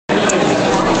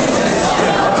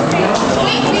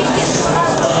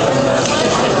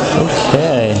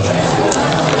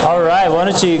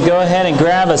don't you go ahead and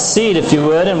grab a seat if you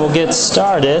would, and we'll get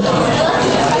started.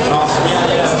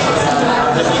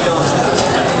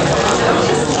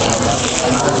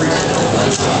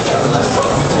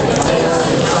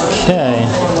 Okay.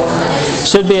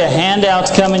 Should be a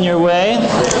handout coming your way.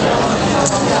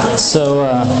 So,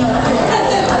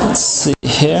 let's see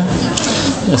here.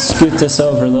 Let's scoot this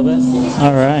over a little bit.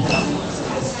 All right.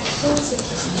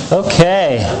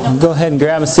 Okay. Go ahead and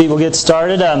grab a seat. We'll get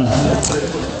started.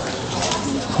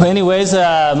 Anyways,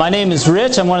 my name is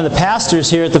Rich. I'm one of the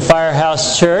pastors here at the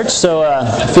Firehouse Church. So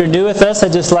if you're new with us,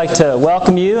 I'd just like to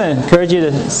welcome you and encourage you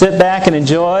to sit back and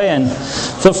enjoy. And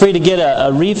feel free to get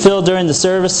a refill during the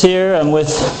service here. I'm with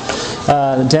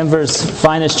Denver's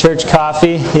finest church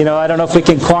coffee. You know, I don't know if we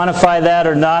can quantify that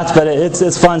or not, but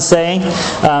it's fun saying.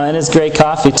 And it's great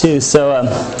coffee too. So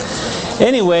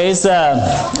anyways,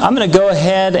 I'm going to go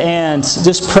ahead and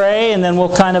just pray, and then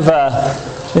we'll kind of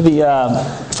maybe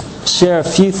share a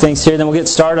few things here, then we'll get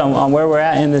started on where we're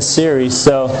at in this series.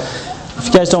 So if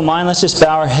you guys don't mind, let's just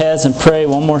bow our heads and pray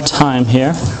one more time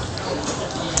here.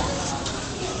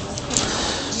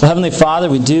 Well, Heavenly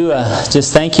Father, we do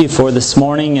just thank you for this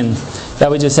morning, and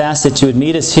God, we just ask that you would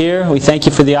meet us here. We thank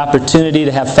you for the opportunity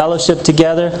to have fellowship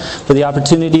together, for the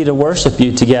opportunity to worship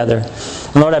you together.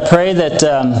 And Lord, I pray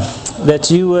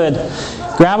that you would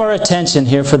grab our attention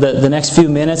here for the next few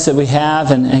minutes that we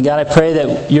have. And God, I pray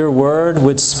that your word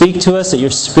would speak to us, that your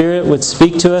spirit would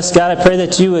speak to us. God, I pray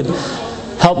that you would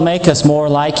help make us more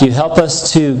like you. Help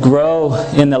us to grow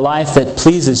in the life that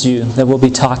pleases you, that we'll be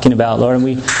talking about, Lord. And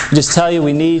we just tell you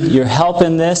we need your help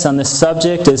in this, on this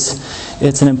subject.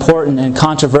 It's an important and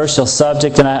controversial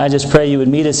subject, and I just pray you would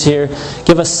meet us here.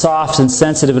 Give us soft and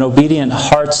sensitive and obedient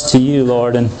hearts to you,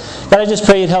 Lord. And God, I just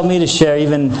pray you'd help me to share,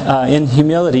 even in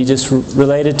humility, just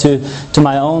related to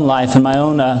my own life and my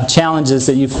own challenges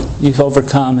that you've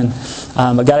overcome. And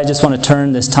but God, I just want to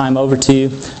turn this time over to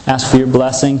you, ask for your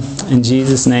blessing in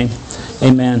Jesus' name.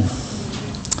 Amen.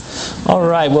 All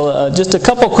right, well, just a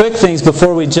couple quick things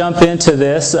before we jump into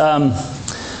this.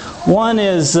 One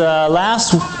is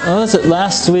last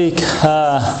week?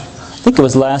 I think it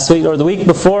was last week or the week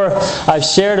before. I've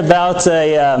shared about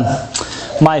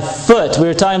my foot. We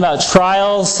were talking about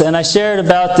trials, and I shared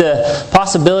about the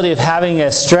possibility of having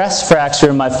a stress fracture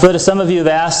in my foot. Some of you have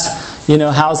asked,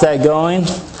 how's that going?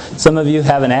 Some of you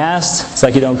haven't asked. It's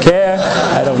like you don't care.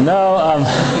 I don't know.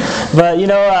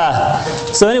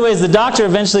 So anyways, the doctor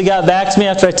eventually got back to me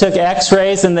after I took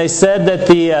x-rays, and they said that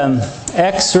the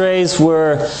x-rays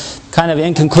were kind of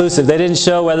inconclusive. They didn't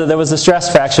show whether there was a stress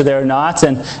fracture there or not.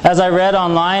 And as I read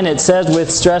online, it said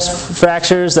with stress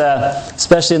fractures,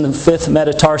 especially in the fifth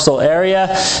metatarsal area,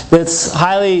 it's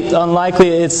highly unlikely.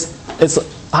 It's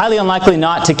highly unlikely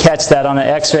not to catch that on an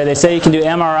x-ray. They say you can do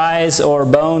MRIs or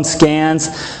bone scans,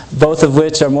 both of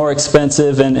which are more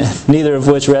expensive and neither of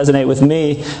which resonate with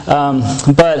me.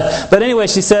 But anyway,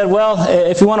 she said, well,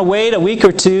 if you want to wait a week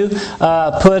or two,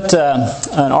 put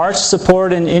an arch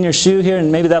support in your shoe here,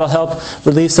 and maybe that'll help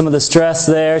relieve some of the stress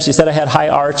there. She said I had high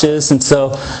arches, and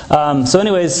so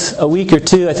anyways, a week or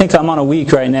two. I think I'm on a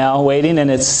week right now waiting,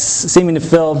 and it's seeming to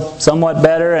feel somewhat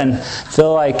better and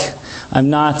feel like I'm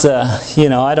not,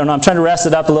 I don't know. I'm trying to rest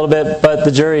it up a little bit, but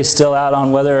the jury's still out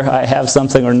on whether I have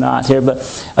something or not here. But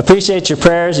I appreciate your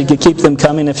prayers. You could keep them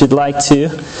coming if you'd like to.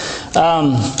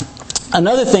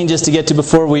 Another thing just to get to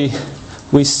before we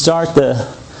start the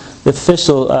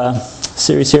official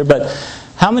series here, but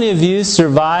how many of you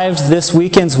survived this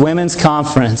weekend's women's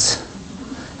conference?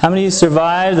 How many of you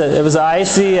survived? It was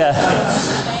icy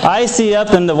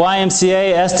up in the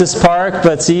YMCA, Estes Park,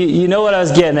 but so you know what I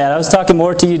was getting at. I was talking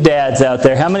more to you dads out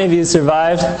there. How many of you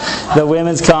survived the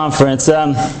women's conference?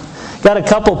 Got a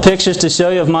couple pictures to show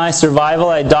you of my survival.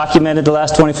 I documented the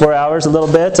last 24 hours a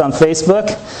little bit on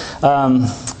Facebook.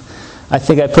 I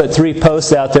think I put 3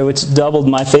 posts out there, which doubled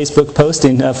my Facebook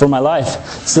posting for my life.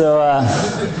 So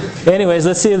anyways,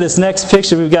 let's see this next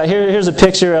picture we've got here. Here's a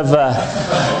picture of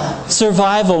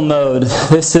survival mode.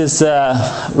 This is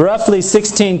roughly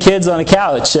 16 kids on a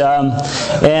couch.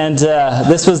 And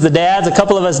this was the dads, a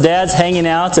couple of us dads hanging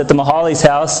out at the Mahali's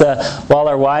house while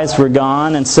our wives were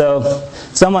gone. And so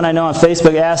someone I know on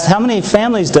Facebook asked, how many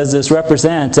families does this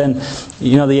represent? And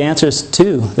the answer is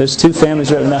 2. There's 2 families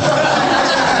right now.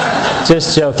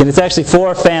 Just joking. It's actually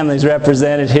 4 families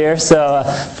represented here. So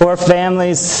 4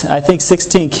 families, I think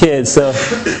 16 kids. So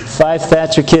 5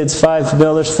 Thatcher kids, 5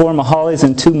 Millers, 4 Mahalis,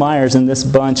 and 2 Myers in this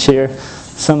bunch here.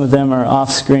 Some of them are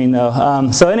off screen though.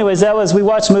 So anyways, we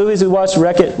watched movies. We watched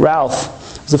Wreck-It Ralph.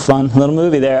 It was a fun little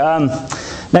movie there.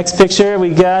 Next picture we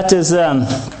got is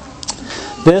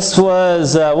This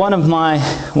was one of my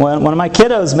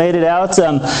kiddos made it out.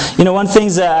 One of the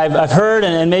things that I've heard,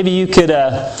 and maybe you could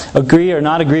agree or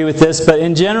not agree with this, but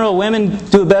in general, women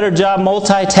do a better job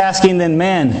multitasking than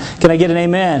men. Can I get an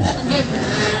amen?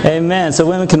 Amen. So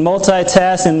women can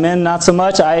multitask and men not so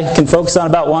much. I can focus on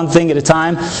about one thing at a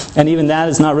time, and even that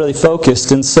is not really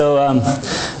focused. And so,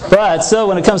 so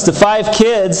when it comes to 5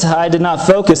 kids, I did not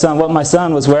focus on what my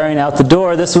son was wearing out the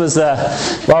door. This was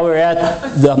while we were at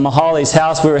the Mahali's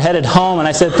house. We were headed home, and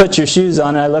I said, "Put your shoes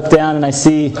on." And I looked down and I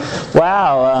see,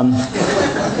 wow.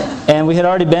 And we had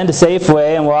already been to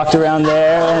Safeway and walked around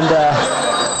there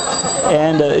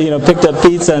and picked up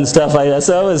pizza and stuff like that.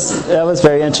 So that was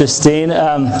very interesting.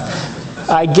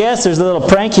 I guess there's a little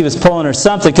prank he was pulling or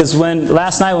something, because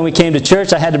last night when we came to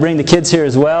church, I had to bring the kids here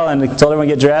as well, and I told everyone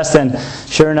to get dressed, and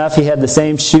sure enough, he had the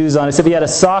same shoes on, except he had a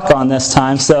sock on this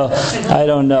time, so I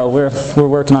don't know. We're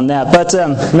working on that. But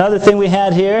another thing we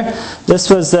had here, this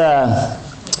was...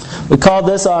 we called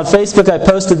this on Facebook. I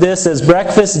posted this as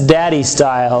Breakfast Daddy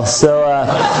Style. So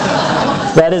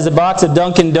that is a box of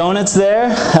Dunkin' Donuts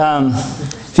there.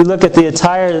 If you look at the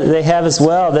attire they have as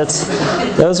well,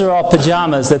 those are all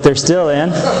pajamas that they're still in.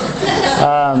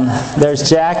 There's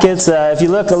jackets. If you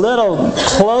look a little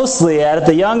closely at it,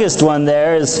 the youngest one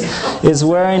there is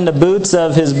wearing the boots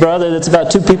of his brother that's about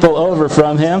 2 people over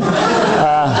from him.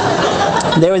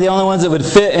 They were the only ones that would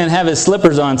fit and have his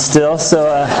slippers on still.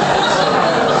 So.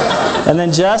 And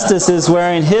then Justice is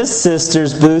wearing his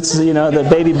sister's boots, the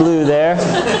baby blue there.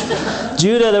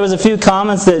 Judah, there was a few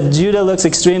comments that Judah looks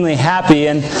extremely happy,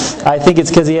 and I think it's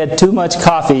because he had too much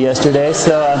coffee yesterday.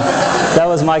 So that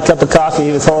was my cup of coffee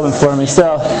he was holding for me.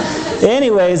 So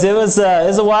anyways, it was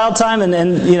a wild time, and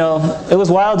it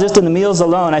was wild just in the meals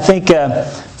alone. I think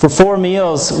for 4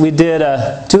 meals, we did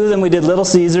 2 of them we did Little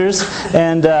Caesars,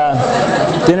 and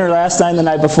dinner last night and the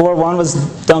night before. One was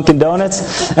Dunkin'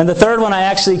 Donuts, and the third one I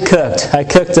actually cooked. I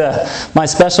cooked my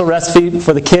special recipe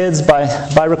for the kids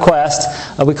by request.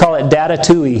 We call it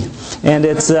Ratatouille, and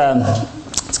it's a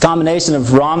combination of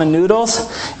ramen noodles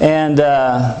and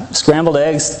scrambled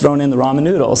eggs thrown in the ramen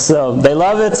noodles. So they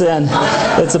love it, and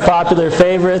it's a popular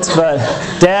favorite. But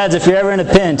dads, if you're ever in a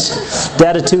pinch,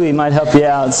 Ratatouille might help you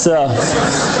out. So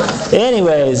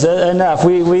anyways, enough.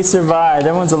 We survived.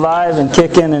 Everyone's alive and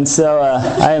kicking, and so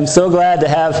I am so glad to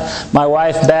have my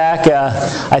wife back.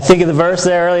 I think of the verse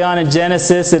there early on in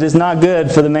Genesis, it is not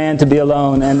good for the man to be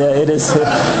alone, and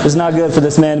it's not good for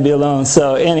this man to be alone.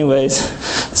 So anyways,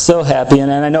 so happy,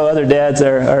 and I know other dads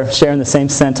are sharing the same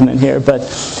sentiment here. But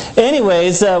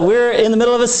anyways, we're in the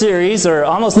middle of a series, or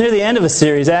almost near the end of a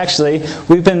series, actually.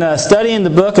 We've been studying the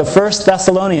book of 1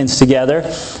 Thessalonians together.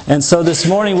 And so this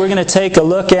morning we're going to take a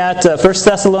look at 1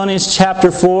 Thessalonians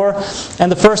chapter 4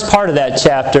 and the first part of that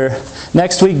chapter.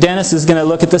 Next week, Dennis is going to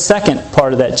look at the second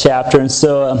part of that chapter. And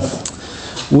so...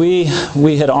 We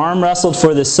had arm wrestled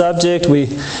for this subject.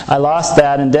 I lost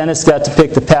that, and Dennis got to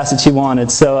pick the passage he wanted.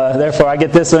 So therefore, I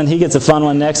get this one. He gets a fun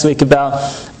one next week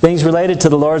about things related to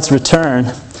the Lord's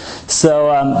return. So,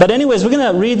 but anyways, we're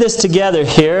going to read this together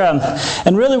here,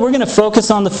 and really we're going to focus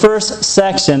on the first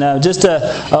section. Just an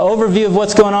overview of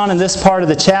what's going on in this part of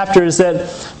the chapter is that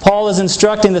Paul is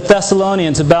instructing the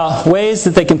Thessalonians about ways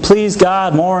that they can please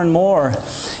God more and more.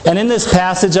 And in this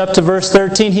passage up to verse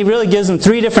 13, he really gives them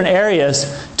 3 different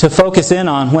areas to focus in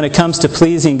on when it comes to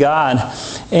pleasing God.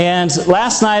 And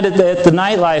last night at the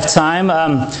nightlife time,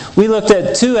 we looked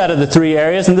at 2 out of the 3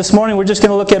 areas, and this morning we're just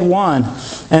going to look at 1.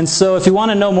 And so if you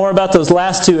want to know more about those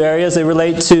last 2 areas, they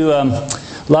relate to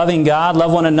loving God,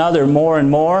 love one another more and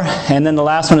more. And then the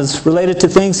last one is related to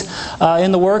things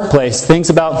in the workplace, things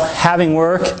about having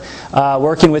work,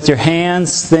 working with your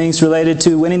hands, things related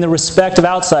to winning the respect of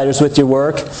outsiders with your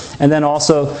work, and then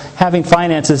also having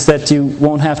finances that you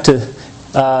won't have to,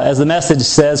 as the message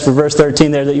says for verse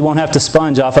 13 there, that you won't have to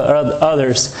sponge off of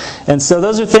others. And so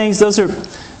those are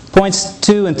points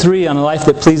 2 and 3 on a life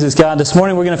that pleases God. This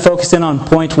morning we're going to focus in on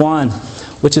point 1,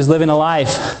 which is living a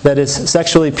life that is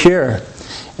sexually pure.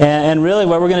 And really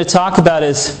what we're going to talk about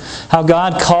is how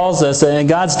God calls us and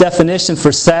God's definition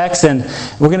for sex. And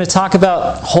we're going to talk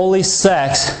about holy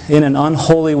sex in an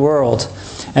unholy world.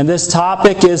 And this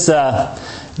topic is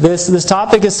this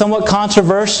topic is somewhat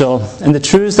controversial. And the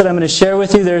truths that I'm going to share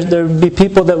with you, there would be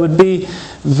people that would be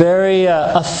very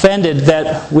offended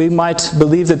that we might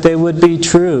believe that they would be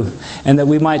true and that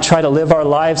we might try to live our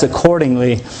lives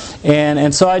accordingly.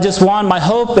 And so my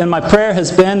hope and my prayer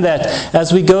has been that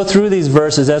as we go through these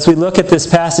verses, as we look at this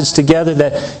passage together,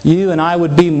 that you and I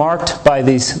would be marked by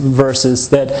these verses,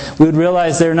 that we would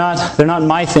realize they're not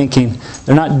my thinking.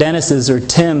 They're not Dennis's or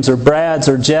Tim's or Brad's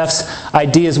or Jeff's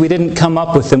ideas. We didn't come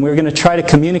up with them. We're going to try to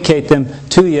communicate them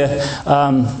to you,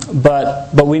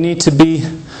 but we need to be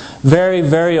very,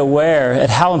 very aware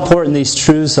at how important these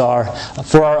truths are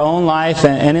for our own life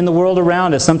and in the world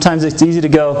around us. Sometimes it's easy to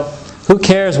go, who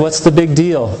cares? What's the big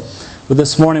deal? Well,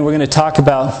 this morning we're going to talk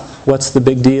about what's the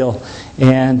big deal.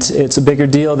 And it's a bigger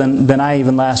deal than I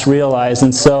even last realized.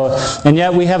 And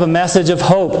yet we have a message of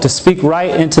hope to speak right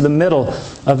into the middle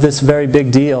of this very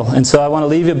big deal. And so I want to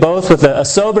leave you both with a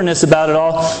soberness about it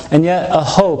all, and yet a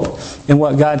hope in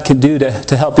what God can do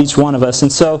to help each one of us.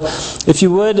 And so if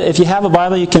you have a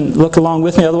Bible, you can look along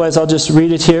with me. Otherwise, I'll just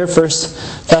read it here. 1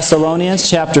 Thessalonians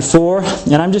chapter 4.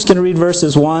 And I'm just going to read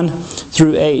verses 1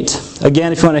 through 8.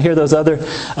 Again, if you want to hear those other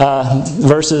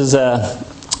verses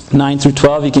 9 through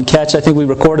 12, you can catch. I think we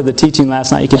recorded the teaching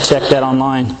last night. You can check that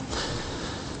online.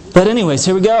 But anyways,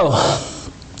 here we go.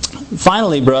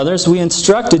 Finally, brothers, we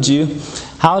instructed you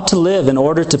how to live in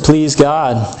order to please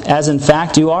God, as in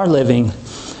fact you are living.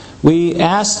 We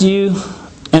asked you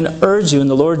and urge you in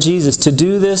the Lord Jesus to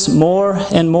do this more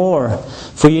and more,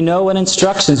 for you know what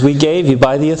instructions we gave you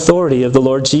by the authority of the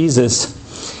Lord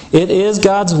Jesus. It is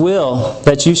God's will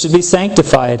that you should be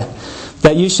sanctified,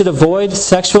 that you should avoid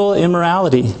sexual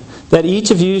immorality, that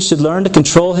each of you should learn to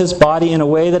control his body in a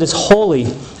way that is holy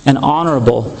and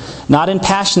honorable, not in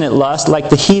passionate lust like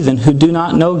the heathen who do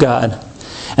not know God,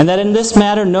 and that in this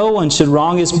matter no one should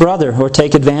wrong his brother or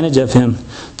take advantage of him.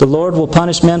 The Lord will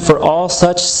punish men for all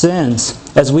such sins,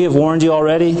 as we have warned you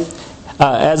already,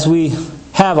 as we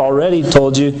have already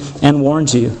told you and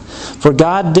warned you. For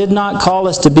God did not call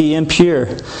us to be impure,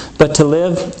 but to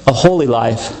live a holy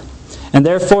life. And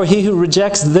therefore he who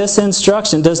rejects this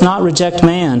instruction does not reject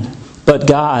man, but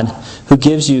God, who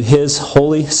gives you His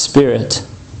Holy Spirit.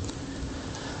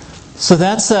 So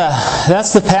that's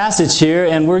the passage here,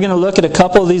 and we're going to look at a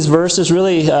couple of these verses,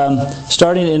 really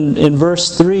starting in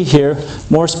verse 3 here.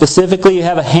 More specifically, you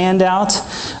have a handout.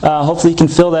 Hopefully you can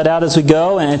fill that out as we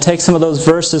go, and take some of those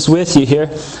verses with you here.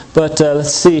 But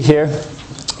let's see here.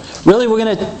 Really, we're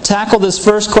going to tackle this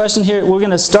first question here. We're going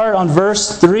to start on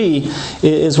verse 3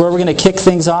 is where we're going to kick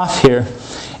things off here.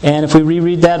 And if we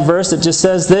reread that verse, it just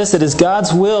says this: it is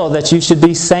God's will that you should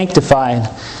be sanctified,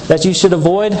 that you should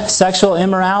avoid sexual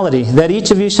immorality, that each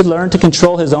of you should learn to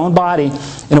control his own body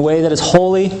in a way that is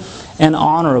holy and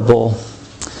honorable.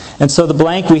 And so the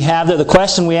blank we have there, the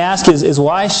question we ask is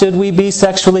why should we be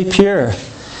sexually pure?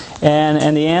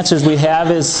 And the answers we have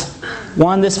is,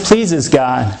 one, this pleases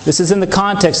God. This is in the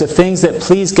context of things that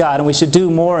please God, and we should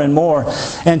do more and more.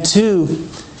 And two,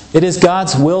 it is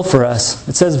God's will for us.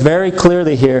 It says very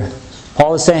clearly here.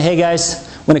 Paul is saying, hey guys,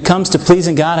 when it comes to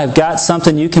pleasing God, I've got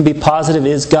something you can be positive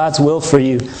is God's will for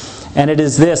you. And it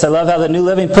is this. I love how the New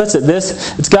Living puts it.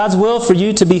 It's God's will for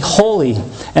you to be holy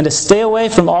and to stay away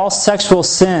from all sexual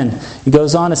sin. He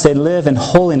goes on to say, live in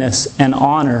holiness and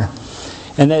honor.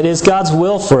 And that is God's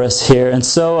will for us here. And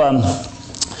so,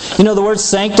 the word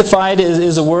sanctified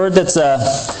is a word that's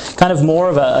kind of more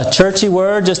of a churchy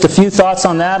word. Just a few thoughts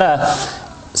on that.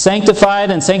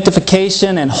 Sanctified and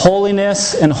sanctification and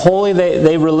holiness and holy,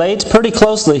 they relate pretty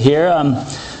closely here.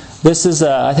 This is,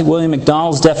 I think William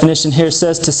MacDonald's definition here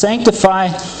says, to sanctify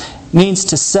means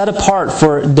to set apart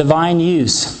for divine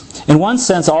use. In one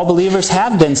sense, all believers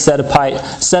have been set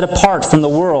apart from the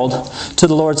world to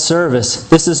the Lord's service.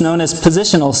 This is known as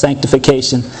positional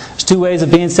sanctification. There's two ways of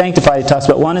being sanctified he talks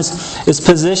about. One is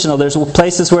positional. There's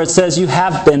places where it says you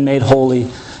have been made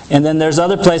holy. And then there's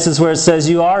other places where it says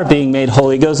you are being made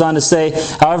holy. It goes on to say,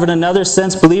 however, in another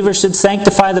sense, believers should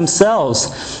sanctify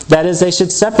themselves. That is, they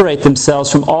should separate themselves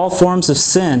from all forms of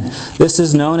sin. This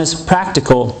is known as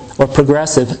practical or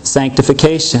progressive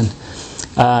sanctification.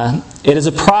 It is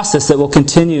a process that will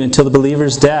continue until the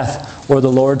believer's death or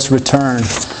the Lord's return.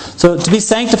 So to be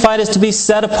sanctified is to be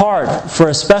set apart for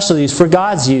a special use, for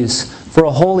God's use, for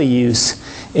a holy use.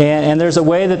 And there's a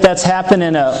way that's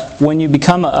happened when you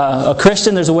become a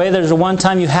Christian. There's a one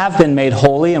time you have been made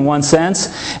holy in one sense.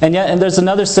 And there's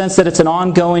another sense that it's an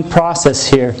ongoing process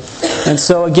here. And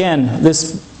so again,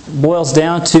 this boils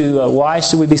down to why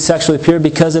should we be sexually pure?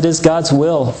 Because it is God's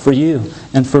will for you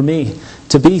and for me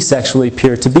to be sexually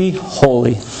pure, to be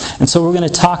holy. And so we're going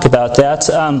to talk about that.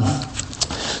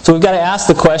 So we've got to ask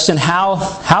the question,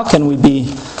 how can we be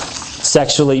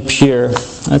sexually pure?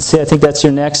 Let's see, I think that's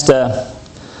your next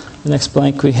The next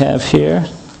blank we have here.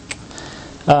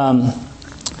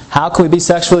 How can we be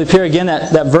sexually pure? Again,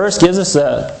 that verse gives us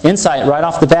an insight right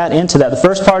off the bat into that. The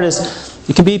first part is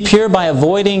you can be pure by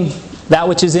avoiding that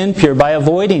which is impure, by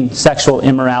avoiding sexual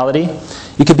immorality.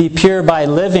 You can be pure by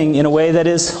living in a way that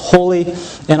is holy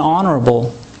and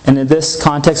honorable. And in this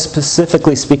context,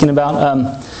 specifically speaking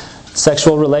about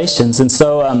sexual relations. And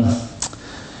so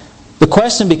the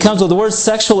question becomes, well, the word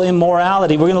sexual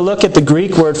immorality, we're going to look at the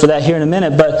Greek word for that here in a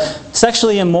minute, but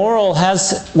sexually immoral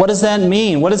what does that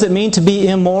mean? What does it mean to be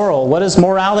immoral? What does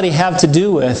morality have to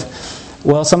do with?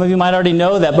 Well, some of you might already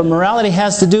know that, but morality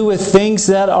has to do with things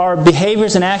that are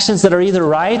behaviors and actions that are either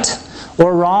right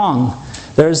or wrong.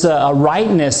 There's a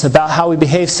rightness about how we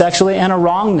behave sexually and a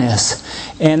wrongness.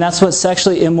 And that's what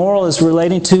sexually immoral is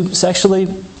relating to, sexually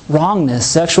wrongness,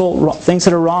 sexual things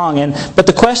that are wrong. But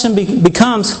the question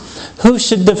becomes, who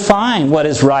should define what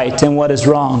is right and what is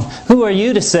wrong? Who are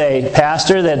you to say,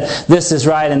 Pastor, that this is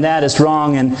right and that is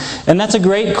wrong? And that's a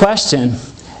great question.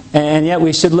 And yet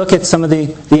we should look at some of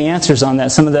the answers on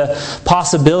that, some of the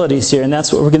possibilities here. And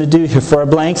that's what we're going to do here. For our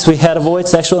blanks, we had avoid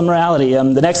sexual immorality.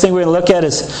 The next thing we're going to look at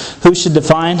is who should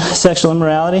define sexual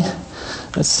immorality.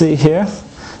 Let's see here.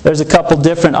 There's a couple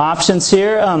different options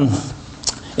here.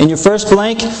 In your first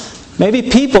blank, maybe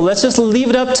people. Let's just leave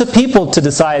it up to people to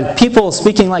decide. People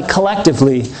speaking like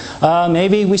collectively.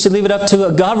 Maybe we should leave it up to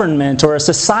a government or a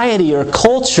society or a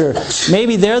culture.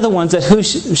 Maybe they're the ones who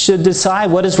should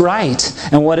decide what is right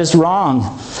and what is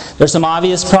wrong. There's some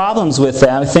obvious problems with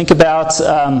that. Think about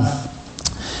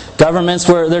governments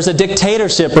where there's a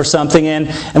dictatorship or something, and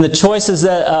the choices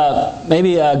that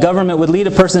maybe a government would lead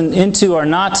a person into are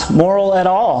not moral at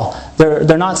all.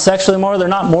 They're not sexually moral. They're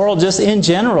not moral just in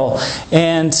general.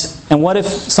 And what if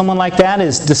someone like that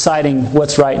is deciding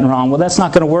what's right and wrong? Well, that's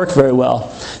not going to work very well.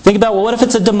 Think about, well, what if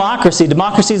it's a democracy?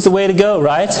 Democracy is the way to go,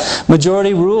 right?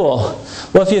 Majority rule.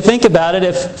 Well, if you think about it,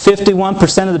 if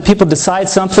 51% of the people decide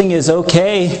something is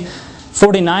okay,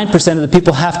 49% of the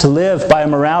people have to live by a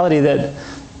morality that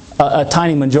a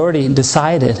tiny majority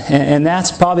decided. And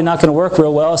that's probably not going to work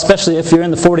real well, especially if you're in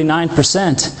the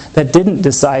 49% that didn't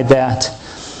decide that.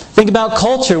 Think about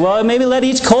culture. Well, maybe let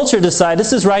each culture decide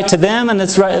this is right to them and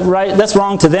that's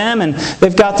wrong to them, and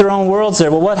they've got their own worlds there.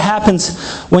 Well, what happens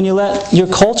when you let your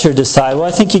culture decide? Well,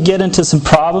 I think you get into some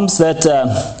problems that,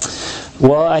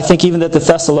 I think even that the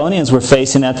Thessalonians were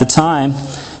facing at the time.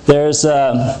 There's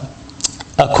a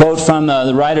quote from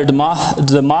the writer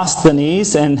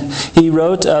Demosthenes, and he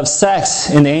wrote of sex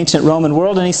in the ancient Roman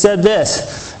world, and he said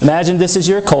this. Imagine this is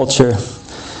your culture.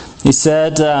 He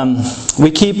said, we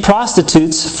keep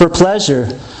prostitutes for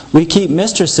pleasure. We keep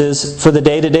mistresses for the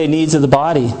day-to-day needs of the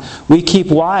body. We keep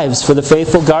wives for the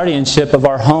faithful guardianship of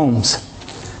our homes.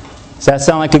 Does that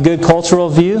sound like a good cultural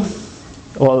view?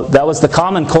 Well, that was the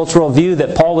common cultural view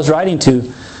that Paul was writing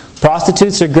to.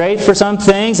 Prostitutes are great for some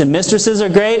things, and mistresses are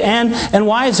great, and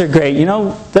wives are great. You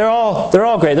know, they're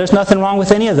all great. There's nothing wrong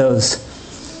with any of those.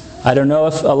 I don't know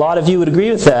if a lot of you would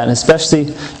agree with that, and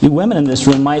especially you women in this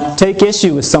room might take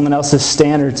issue with someone else's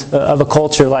standards of a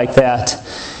culture like that.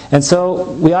 And so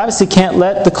we obviously can't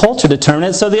let the culture determine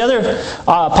it. So the other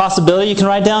possibility, you can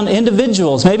write down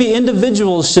individuals. Maybe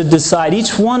individuals should decide.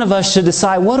 Each one of us should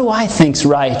decide, what do I think's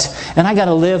right? And I got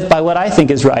to live by what I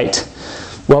think is right.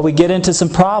 Well, we get into some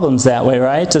problems that way,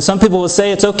 right? So some people will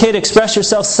say it's okay to express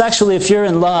yourself sexually if you're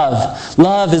in love.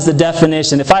 Love is the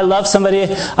definition. If I love somebody,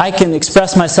 I can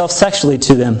express myself sexually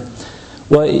to them.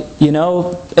 Well, you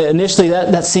know, initially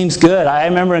that seems good. I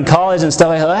remember in college and stuff,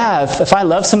 I thought, if I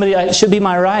love somebody, it should be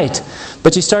my right.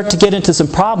 But you start to get into some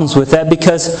problems with that,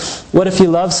 because what if you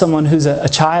love someone who's a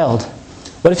child?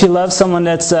 What if you love someone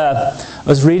that's, I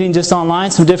was reading just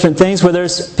online some different things where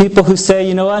there's people who say,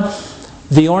 you know what?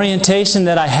 The orientation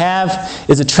that I have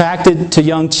is attracted to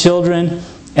young children,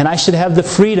 and I should have the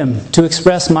freedom to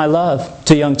express my love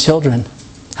to young children.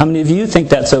 How many of you think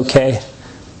that's okay?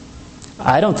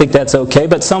 I don't think that's okay,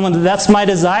 but that's my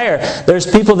desire. There's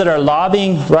people that are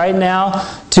lobbying right now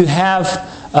to have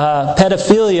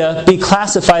pedophilia be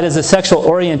classified as a sexual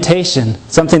orientation,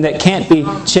 something that can't be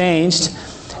changed,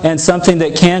 and something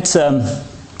that can't,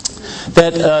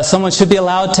 that someone should be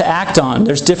allowed to act on.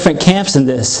 There's different camps in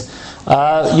this.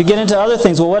 You get into other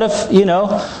things. Well, what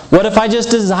if I just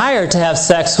desire to have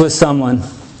sex with someone?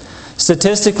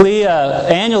 Statistically,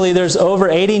 annually, there's over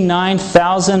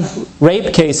 89,000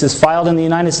 rape cases filed in the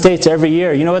United States every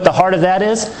year. You know what the heart of that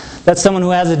is? That's someone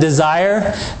who has a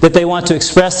desire, that they want to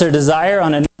express their desire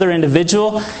on another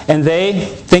individual, and they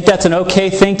think that's an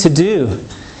okay thing to do.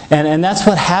 And that's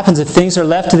what happens if things are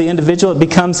left to the individual. It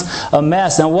becomes a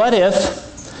mess. Now, what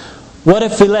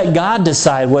if we let God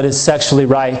decide what is sexually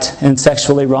right and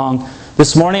sexually wrong?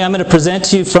 This morning I'm going to present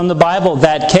to you from the Bible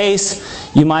that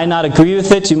case. You might not agree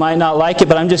with it, you might not like it,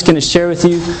 but I'm just going to share with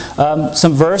you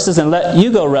some verses and let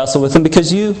you go wrestle with them,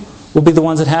 because you will be the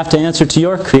ones that have to answer to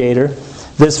your Creator.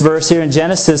 This verse here in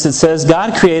Genesis, it says,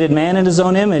 God created man in His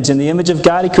own image. In the image of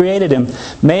God He created him.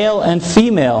 Male and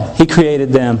female He created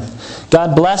them.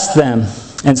 God blessed them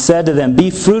and said to them,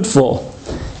 be fruitful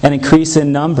and increase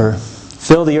in number.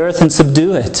 Fill the earth and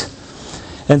subdue it.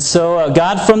 And so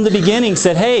God from the beginning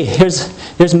said, hey,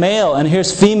 here's male and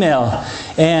here's female.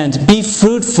 And be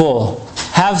fruitful.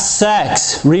 Have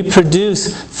sex,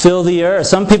 reproduce, fill the earth.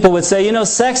 Some people would say,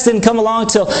 sex didn't come along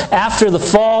till after the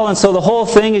fall, and so the whole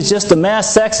thing is just a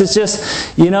mess. Sex is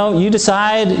just, you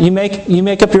decide, you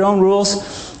make up your own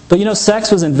rules. But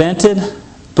sex was invented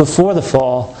before the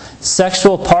fall.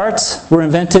 Sexual parts were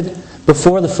invented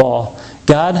before the fall.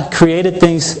 God created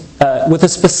things with a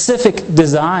specific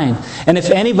design. And if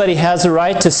anybody has a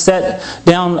right to set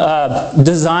down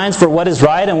designs for what is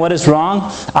right and what is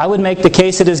wrong, I would make the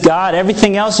case it is God.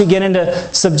 Everything else you get into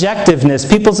subjectiveness,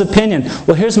 people's opinion.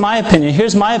 Well, here's my opinion,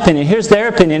 here's my opinion, here's their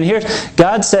opinion.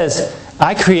 God says,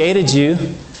 I created you,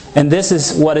 and this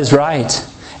is what is right.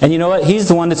 And you know what? He's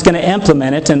the one that's going to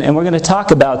implement it, and we're going to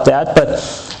talk about that. But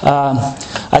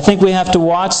I think we have to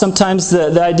watch sometimes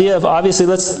the idea of, obviously,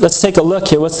 let's take a look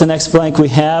here. What's the next blank we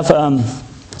have? How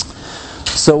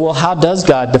does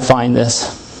God define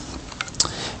this?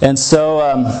 And so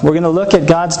we're going to look at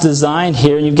God's design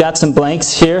here, and you've got some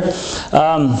blanks here.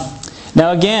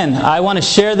 Now again, I want to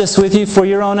share this with you for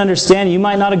your own understanding. You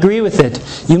might not agree with it.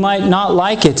 You might not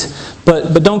like it.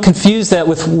 But don't confuse that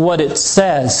with what it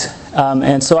says.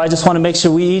 And so I just want to make sure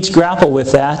we each grapple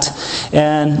with that.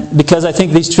 And because I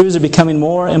think these truths are becoming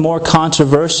more and more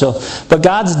controversial. But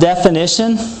God's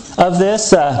definition of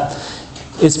this,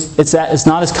 it's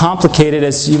not as complicated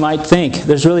as you might think.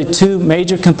 There's really two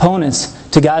major components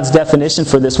to God's definition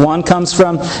for this. One comes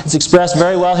from, it's expressed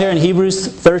very well here in Hebrews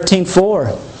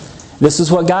 13:4. This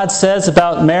is what God says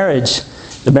about marriage.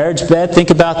 The marriage bed, think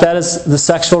about that as the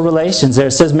sexual relations there.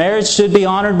 It says marriage should be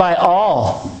honored by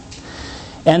all,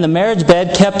 and the marriage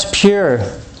bed kept pure,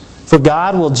 for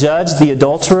God will judge the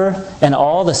adulterer and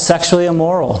all the sexually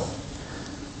immoral.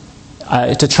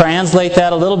 To translate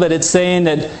that a little bit, it's saying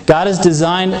that God has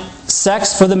designed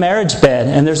sex for the marriage bed,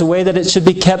 and there's a way that it should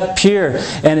be kept pure,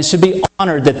 and it should be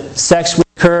honored that sex will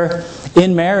occur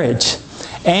in marriage.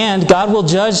 And God will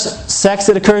judge sex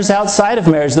that occurs outside of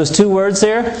marriage. Those two words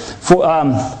there,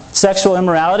 sexual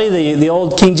immorality, the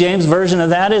old King James version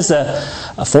of that is a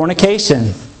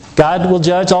fornication. God will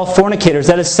judge all fornicators.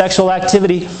 That is sexual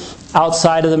activity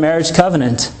outside of the marriage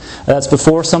covenant. That's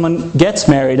before someone gets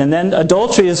married. And then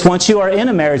adultery is once you are in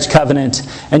a marriage covenant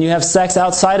and you have sex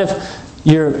outside of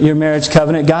your marriage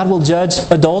covenant. God will judge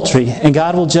adultery, and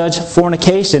God will judge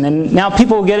fornication. And now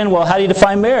people will get in, well, how do you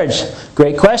define marriage?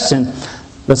 Great question.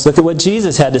 Let's look at what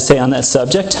Jesus had to say on that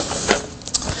subject.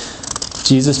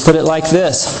 Jesus put it like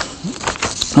this.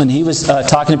 When he was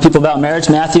talking to people about marriage,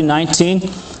 Matthew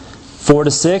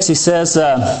 19:4-6, he says,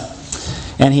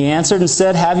 and he answered and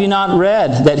said, have you not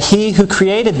read that he who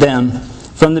created them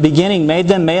from the beginning made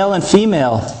them male and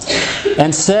female,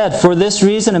 and said, for this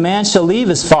reason a man shall leave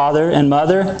his father and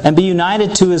mother and be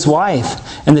united to his wife,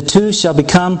 and the two shall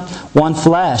become one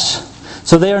flesh.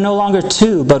 So they are no longer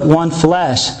two, but one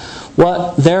flesh.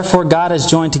 What therefore God has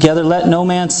joined together, let no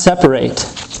man separate.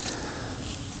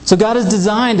 So God has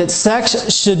designed that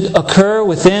sex should occur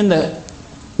within the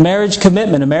marriage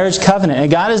commitment, a marriage covenant.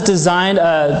 And God has defined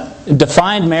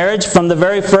marriage from the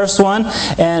very first one,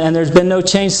 and there's been no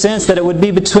change since, that it would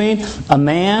be between a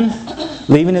man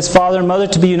leaving his father and mother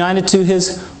to be united to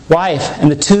his wife, and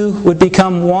the two would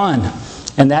become one.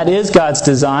 And that is God's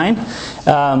design.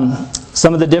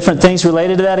 Some of the different things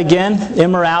related to that, again,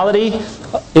 immorality,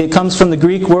 it comes from the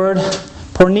Greek word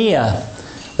porneia.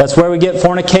 That's where we get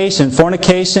fornication.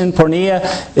 Fornication, porneia,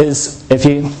 is, if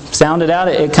you sound it out,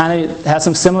 it kind of has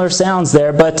some similar sounds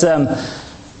there. But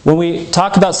when we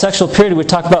talk about sexual purity, we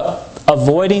talk about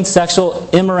avoiding sexual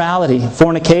immorality,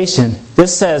 fornication.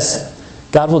 This says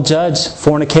God will judge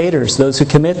fornicators, those who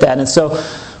commit that. And so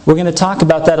we're going to talk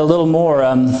about that a little more.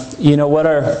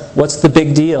 What's the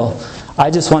big deal? I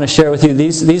just want to share with you,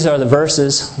 these are the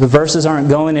verses. The verses aren't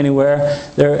going anywhere.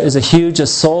 There is a huge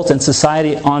assault in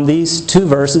society on these two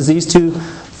verses, these two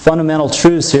fundamental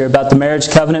truths here about the marriage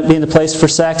covenant being the place for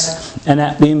sex and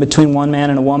that being between one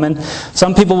man and a woman.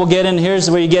 Some people will get in,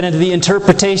 here's where you get into the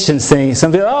interpretations thing.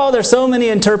 Some people, there's so many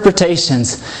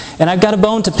interpretations. And I've got a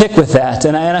bone to pick with that.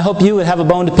 And I hope you would have a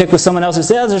bone to pick with someone else who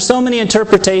says, there's so many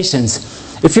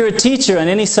interpretations. If you're a teacher on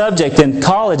any subject in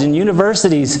college and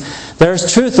universities,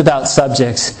 there's truth about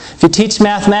subjects. If you teach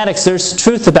mathematics, there's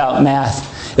truth about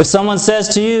math. If someone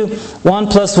says to you, 1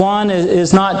 plus 1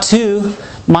 is not 2,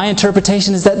 my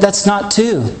interpretation is that that's not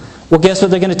 2. Well, guess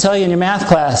what they're going to tell you in your math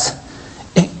class?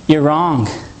 You're wrong.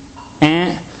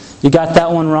 You got that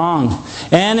one wrong.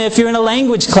 And if you're in a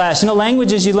language class,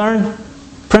 languages, you learn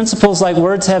principles like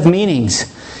words have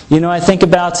meanings. I think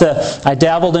about, I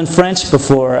dabbled in French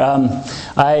before.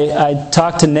 I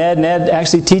talked to Ned. Ned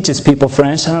actually teaches people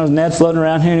French. I don't know, is Ned floating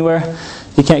around here anywhere?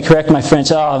 You can't correct my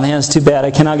French. Oh man, it's too bad.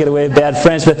 I cannot get away with bad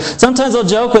French. But sometimes I'll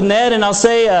joke with Ned and I'll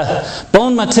say,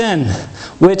 bon matin,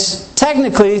 which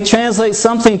technically translates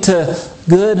something to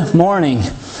good morning.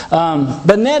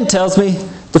 But Ned tells me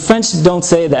the French don't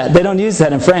say that. They don't use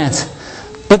that in France.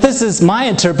 But this is my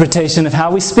interpretation of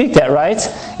how we speak that, right?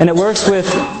 And it works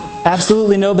with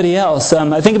absolutely nobody else.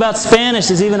 I think about Spanish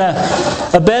is even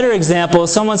a better example.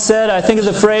 Someone said, I think of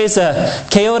the phrase,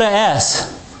 ¿Qué hora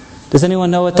es? Does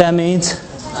anyone know what that means?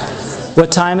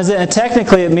 What time is it? And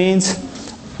technically it means,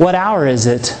 what hour is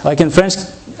it? Like in French,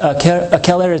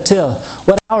 quelle heure est-il?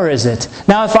 What hour is it?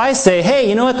 Now if I say, hey,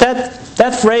 you know what,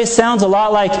 that phrase sounds a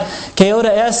lot like ¿Qué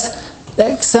hora es?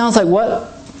 That sounds like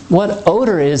what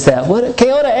odor is that?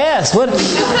 ¿Qué hora es? What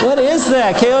is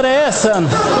that? ¿Qué hora es?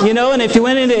 And if you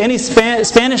went into any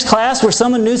Spanish class where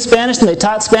someone knew Spanish and they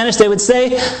taught Spanish, they would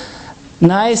say,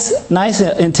 nice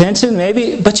intention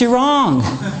maybe, but you're wrong.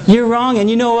 You're wrong. And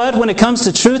you know what? When it comes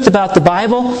to truth about the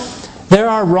Bible, there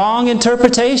are wrong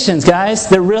interpretations, guys.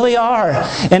 There really are.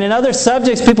 And in other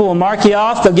subjects, people will mark you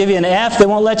off. They'll give you an F. They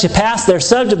won't let you pass their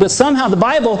subject. But somehow the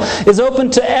Bible is open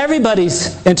to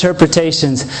everybody's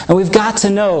interpretations. And we've got to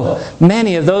know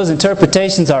many of those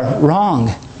interpretations are wrong.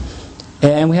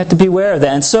 And we have to be aware of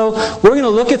that. And so we're going to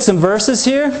look at some verses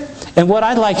here. And what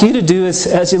I'd like you to do is,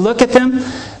 as you look at them,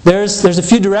 there's a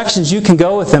few directions you can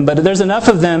go with them. But there's enough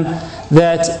of them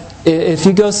that if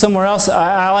you go somewhere else,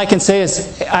 all I can say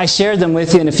is I shared them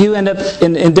with you. And if you end up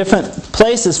in different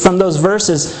places from those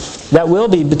verses, that will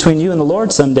be between you and the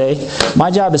Lord someday.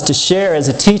 My job is to share as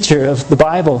a teacher of the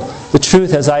Bible the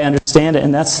truth as I understand it.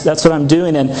 And that's what I'm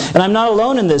doing. And I'm not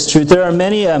alone in this truth. There are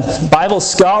many Bible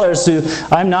scholars who,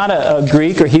 I'm not a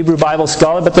Greek or Hebrew Bible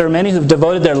scholar, but there are many who have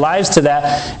devoted their lives to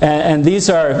that. And these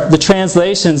are the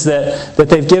translations that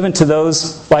they've given to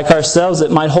those like ourselves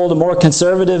that might hold a more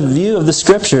conservative view of the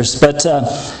Scriptures. But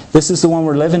this is the one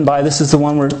we're living by. This is the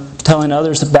one we're telling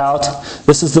others about.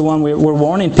 This is the one we're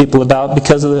warning people about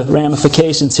because of the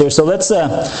ramifications here. So let's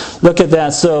look at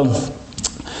that. So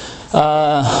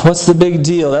what's the big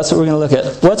deal? That's what we're going to look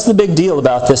at. What's the big deal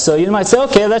about this? So you might say,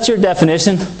 okay, that's your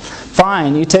definition.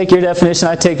 Fine. You take your definition,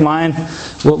 I take mine.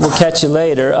 We'll catch you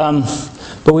later.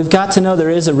 But we've got to know there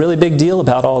is a really big deal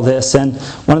about all this. And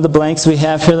one of the blanks we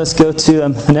have here, let's go to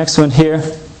the next one here.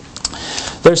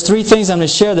 There's three things I'm going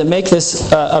to share that make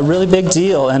this a really big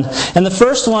deal. And the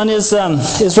first one is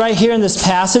right here in this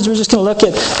passage. We're just going to look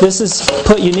at, this is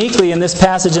put uniquely in this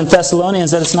passage in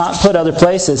Thessalonians, that it's not put other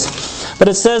places. But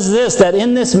it says this, that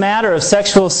in this matter of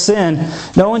sexual sin,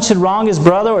 no one should wrong his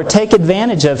brother or take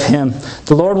advantage of him.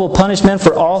 The Lord will punish men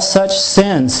for all such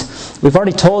sins. We've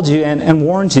already told you and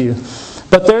warned you.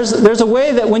 But there's a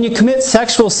way that when you commit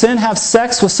sexual sin, have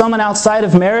sex with someone outside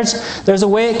of marriage, there's a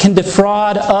way it can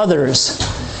defraud others.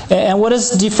 And what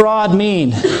does defraud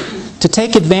mean? To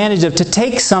take advantage of, to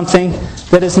take something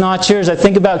that is not yours. I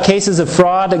think about cases of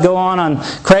fraud that go on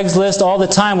Craigslist all the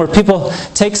time where people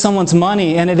take someone's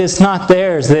money and it is not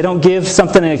theirs. They don't give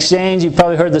something in exchange. You've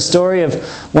probably heard the story of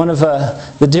one of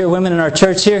the dear women in our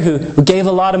church here who gave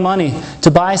a lot of money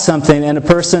to buy something, and a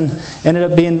person ended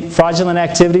up being fraudulent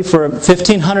activity for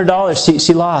 $1,500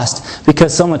 she lost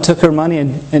because someone took her money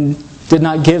and did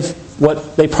not give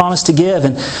what they promised to give.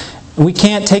 And we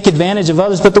can't take advantage of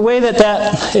others. But the way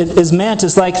that is meant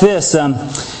is like this.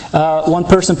 One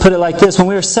person put it like this. When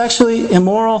we are sexually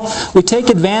immoral, we take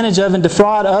advantage of and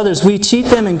defraud others. We cheat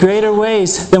them in greater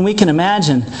ways than we can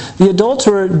imagine. The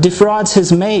adulterer defrauds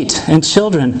his mate and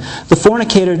children. The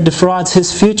fornicator defrauds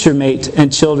his future mate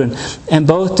and children. And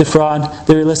both defraud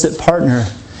their illicit partner.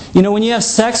 You know, when you have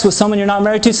sex with someone you're not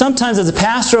married to, sometimes as a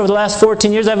pastor over the last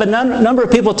 14 years, I've had a number of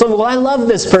people told me, well, I love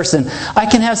this person. I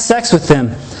can have sex with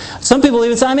them. Some people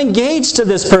even say, I'm engaged to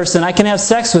this person. I can have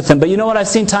sex with them. But you know what I've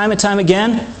seen time and time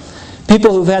again?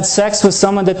 People who've had sex with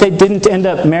someone that they didn't end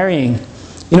up marrying.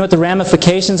 You know what the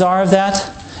ramifications are of that?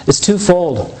 It's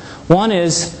twofold. One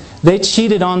is they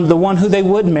cheated on the one who they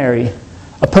would marry.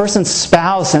 A person's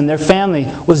spouse and their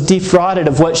family was defrauded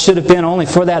of what should have been only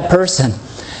for that person.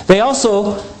 They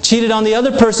also cheated on the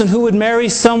other person who would marry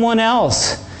someone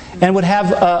else. and would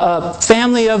have a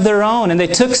family of their own, and they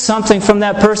took something from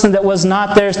that person that was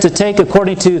not theirs to take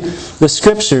according to the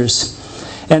Scriptures.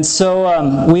 And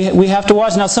so we have to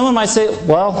watch. Now someone might say,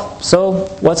 well, so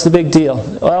what's the big deal?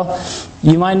 Well,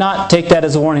 you might not take that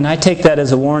as a warning. I take that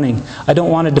as a warning. I don't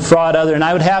want to defraud others. And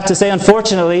I would have to say,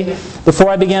 unfortunately, before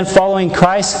I began following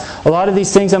Christ, a lot of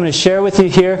these things I'm going to share with you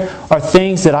here are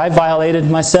things that I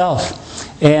violated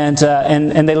myself. And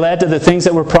they led to the things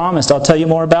that were promised. I'll tell you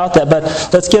more about that. But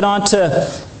let's get on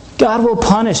to God will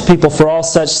punish people for all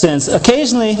such sins.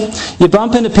 Occasionally, you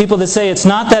bump into people that say it's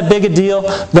not that big a deal.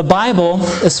 The Bible,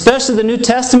 especially the New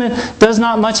Testament, does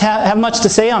not have much to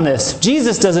say on this.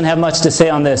 Jesus doesn't have much to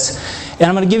say on this. And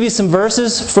I'm going to give you some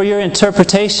verses for your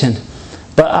interpretation.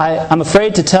 But I'm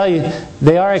afraid to tell you,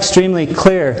 they are extremely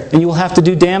clear. And you will have to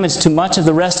do damage to much of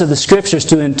the rest of the Scriptures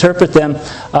to interpret them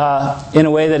in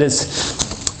a way that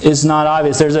is not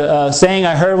obvious. There's a saying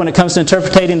I heard when it comes to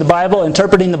interpreting the Bible.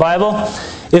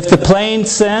 If the plain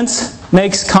sense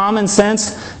makes common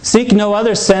sense, seek no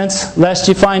other sense, lest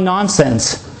you find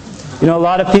nonsense. You know, a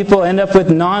lot of people end up with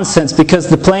nonsense because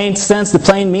the plain sense, the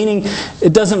plain meaning,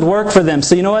 it doesn't work for them.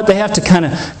 So you know what? They have to kind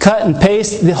of cut and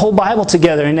paste the whole Bible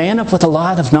together, and they end up with a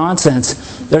lot of nonsense.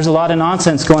 There's a lot of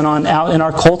nonsense going on out in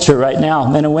our culture right now,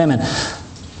 men and women.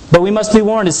 But we must be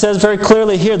warned. It says very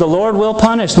clearly here, the Lord will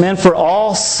punish men for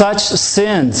all such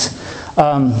sins.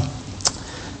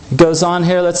 It goes on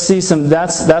here. Let's see some.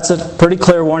 That's a pretty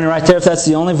clear warning right there. If that's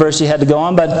the only verse you had to go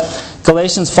on, but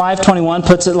Galatians 5:21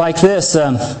 puts it like this: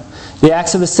 the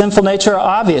acts of the sinful nature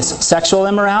are obvious: sexual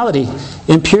immorality,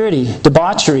 impurity,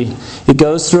 debauchery. It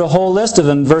goes through a whole list of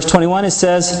them. Verse 21 it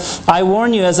says, "I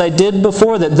warn you, as I did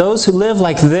before, that those who live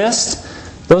like this."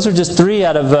 Those are just 3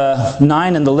 out of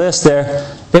 9 in the list there.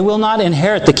 They will not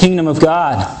inherit the kingdom of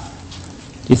God.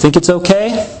 Do you think it's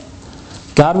okay?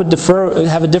 God would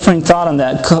have a differing thought on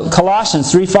that.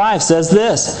 Colossians 3:5 says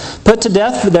this: "Put to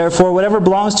death, therefore, whatever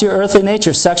belongs to your earthly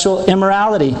nature: sexual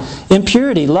immorality,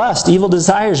 impurity, lust, evil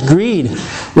desires, greed,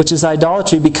 which is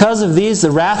idolatry. Because of these,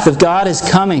 the wrath of God is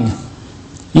coming."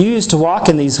 You used to walk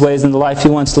in these ways in the life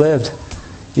you once lived.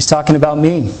 He's talking about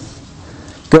me.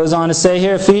 Goes on to say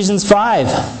here, Ephesians 5.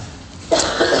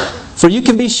 "For you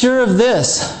can be sure of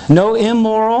this: no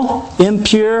immoral,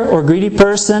 impure, or greedy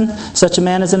person, such a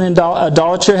man as an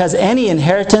idolater, has any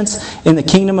inheritance in the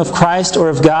kingdom of Christ or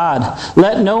of God.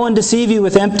 Let no one deceive you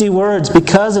with empty words.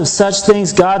 Because of such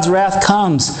things, God's wrath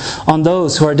comes on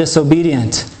those who are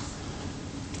disobedient."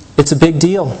 It's a big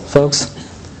deal, folks.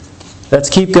 Let's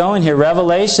keep going here.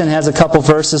 Revelation has a couple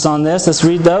verses on this. Let's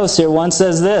read those here. One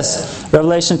says this,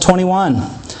 Revelation 21.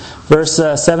 Verse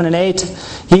 7 and 8,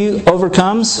 "He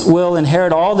overcomes will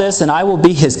inherit all this, and I will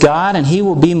be his God, and he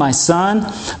will be my son.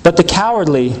 But the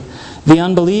cowardly, the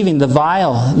unbelieving, the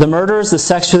vile, the murderers, the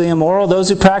sexually immoral, those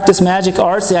who practice magic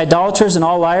arts, the idolaters, and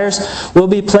all liars will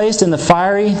be placed in the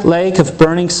fiery lake of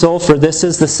burning sulfur. This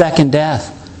is the second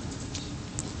death."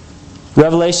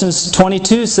 Revelation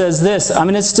 22 says this. I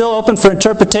mean, it's still open for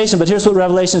interpretation, but here's what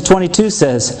Revelation 22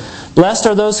 says. "Blessed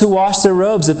are those who wash their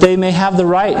robes, that they may have the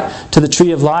right to the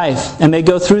tree of life, and may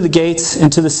go through the gates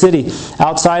into the city.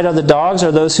 Outside are the dogs,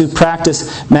 are those who practice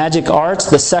magic arts,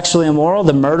 the sexually immoral,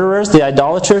 the murderers, the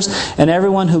idolaters, and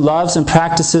everyone who loves and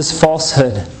practices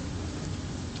falsehood."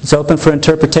 It's open for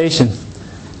interpretation.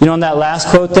 You know, in that last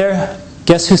quote there,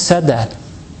 guess who said that?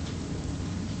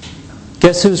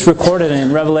 Guess who's recorded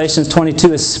in Revelation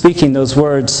 22 is speaking those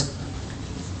words?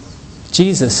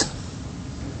 Jesus.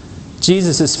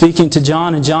 Jesus is speaking to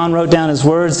John, and John wrote down his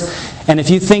words. And if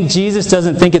you think Jesus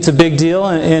doesn't think it's a big deal,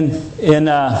 in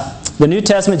the New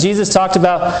Testament, Jesus talked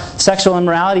about sexual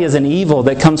immorality as an evil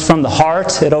that comes from the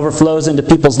heart. It overflows into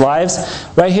people's lives.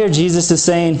 Right here, Jesus is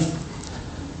saying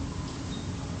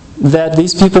that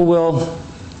these people will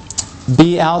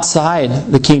be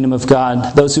outside the kingdom of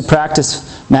God. Those who practice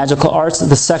magical arts,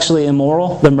 the sexually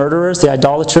immoral, the murderers, the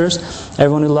idolaters,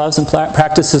 everyone who loves and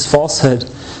practices falsehood.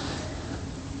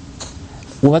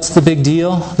 What's the big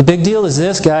deal? The big deal is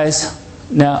this, guys.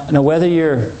 Now whether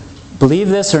you believe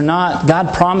this or not,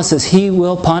 God promises He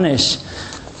will punish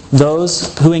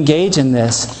those who engage in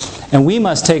this. And we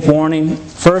must take warning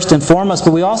first and foremost,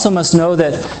 but we also must know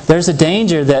that there's a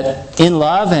danger that in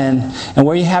love and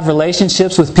where you have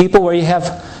relationships with people, where you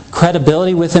have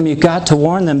credibility with them, you've got to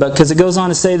warn them. Because it goes on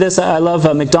to say this, I love,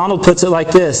 MacDonald puts it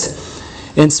like this: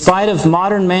 "In spite of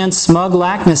modern man's smug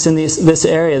laxness in this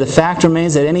area, the fact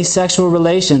remains that any sexual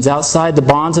relations outside the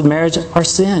bonds of marriage are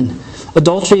sin.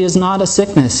 Adultery is not a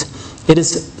sickness, it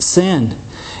is sin.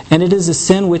 And it is a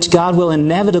sin which God will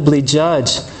inevitably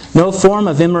judge. No form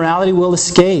of immorality will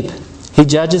escape. He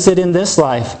judges it in this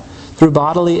life. through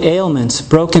bodily ailments,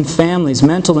 broken families,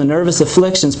 mental and nervous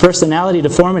afflictions, personality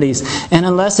deformities, and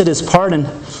unless it is pardoned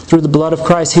through the blood of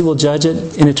Christ, He will judge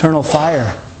it in eternal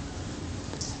fire.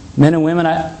 Men and women,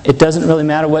 it doesn't really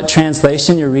matter what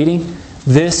translation you're reading.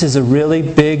 This is a really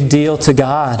big deal to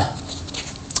God.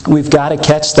 We've got to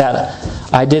catch that.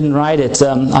 I didn't write it.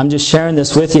 I'm just sharing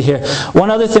this with you here.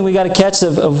 One other thing we got to catch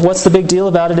of what's the big deal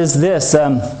about it is this.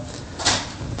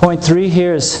 Point 3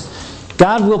 here is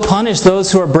God will punish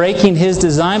those who are breaking His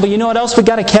design. But you know what else we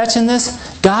got to catch in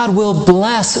this? God will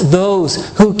bless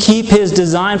those who keep His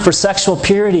design for sexual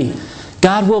purity.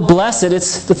 God will bless it.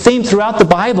 It's the theme throughout the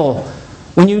Bible.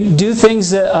 When you do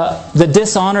things that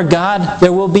dishonor God,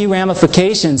 there will be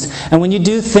ramifications. And when you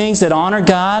do things that honor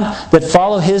God, that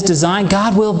follow His design,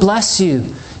 God will bless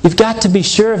you. You've got to be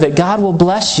sure of it. God will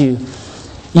bless you.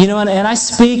 You know, and I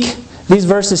speak these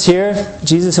verses here.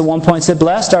 Jesus at one point said,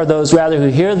 "Blessed are those rather who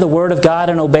hear the word of God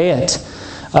and obey it."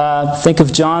 Think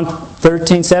of John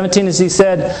 13:17 as He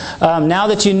said, "Now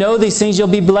that you know these things, you'll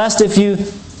be blessed if you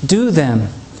do them."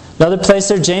 Another place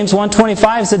there, James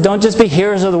 1:25 said, "Don't just be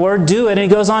hearers of the word, do it." And he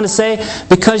goes on to say,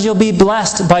 "Because you'll be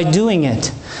blessed by doing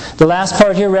it." The last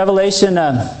part here, Revelation,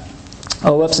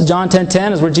 John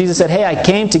 10:10 is where Jesus said, "Hey, I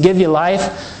came to give you life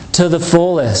to the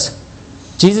fullest."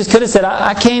 Jesus could have said,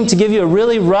 I came to give you a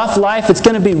really rough life. It's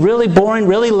going to be really boring,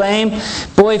 really lame.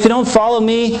 Boy, if you don't follow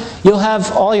me, you'll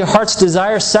have all your heart's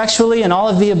desires sexually and all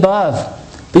of the above.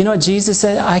 But you know what Jesus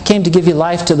said? I came to give you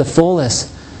life to the fullest.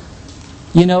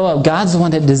 You know, God's the one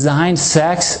that designed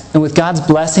sex, and with God's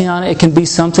blessing on it, it can be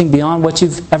something beyond what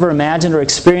you've ever imagined or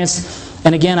experienced.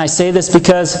 And again, I say this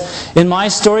because in my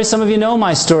story, some of you know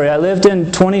my story. I lived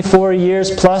in 24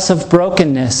 years plus of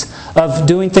brokenness, of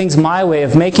doing things my way,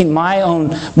 of making my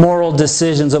own moral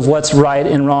decisions of what's right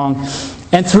and wrong.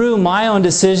 And through my own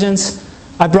decisions,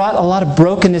 I brought a lot of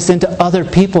brokenness into other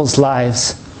people's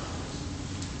lives.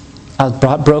 I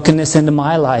brought brokenness into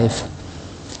my life.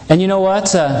 And you know what?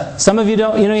 Some of you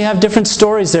don't. You have different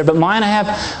stories there, but mine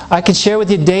I can share with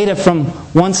you data from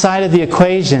one side of the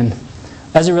equation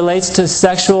as it relates to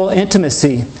sexual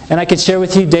intimacy, and I could share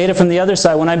with you data from the other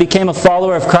side. When I became a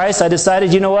follower of Christ, I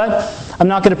decided, you know what? I'm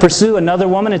not going to pursue another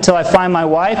woman until I find my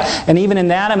wife, and even in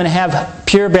that, I'm going to have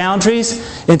pure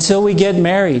boundaries until we get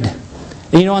married.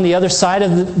 And you know, on the other side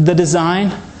of the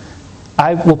design,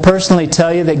 I will personally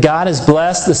tell you that God has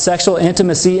blessed the sexual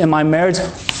intimacy in my marriage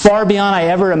far beyond I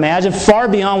ever imagined, far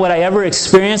beyond what I ever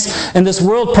experienced. And this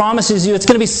world promises you it's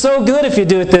going to be so good if you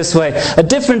do it this way. A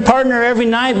different partner every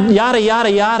night, yada,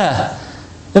 yada, yada.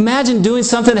 Imagine doing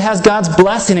something that has God's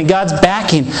blessing and God's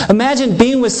backing. Imagine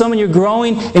being with someone you're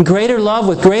growing in greater love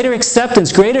with, greater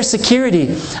acceptance, greater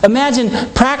security. Imagine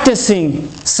practicing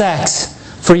sex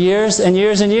for years and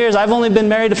years and years. I've only been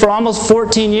married for almost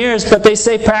 14 years, but they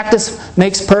say practice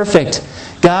makes perfect.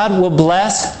 God will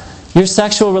bless your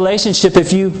sexual relationship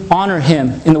if you honor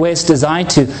Him in the way it's designed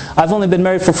to. I've only been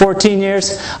married for 14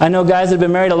 years. I know guys that have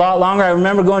been married a lot longer. I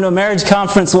remember going to a marriage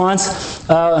conference once.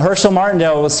 Herschel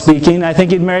Martindale was speaking. I think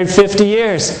he'd married 50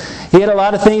 years. He had a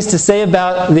lot of things to say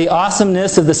about the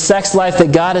awesomeness of the sex life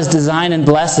that God has designed and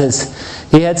blesses.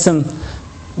 He had some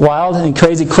wild and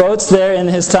crazy quotes there in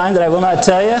his time that I will not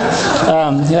tell you.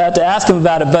 You have to ask him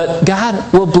about it. But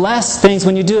God will bless things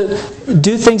when you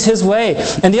do things His way.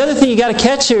 And the other thing you got to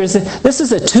catch here is that this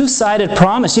is a two-sided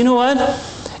promise. You know what?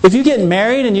 If you get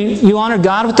married and you honor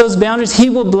God with those boundaries, He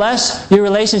will bless your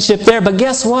relationship there. But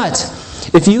guess what?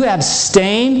 If you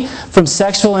abstain from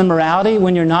sexual immorality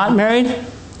when you're not married,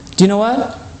 do you know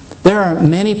what? There are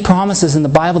many promises in the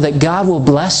Bible that God will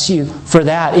bless you for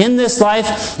that. In this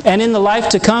life and in the life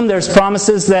to come, there's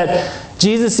promises that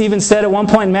Jesus even said at one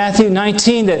point in Matthew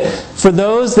 19 that for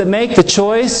those that make the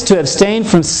choice to abstain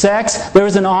from sex, there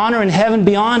is an honor in heaven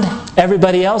beyond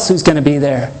everybody else who's going to be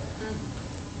there.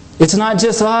 It's not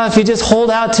just, if you just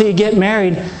hold out till you get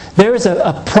married. There is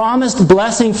a promised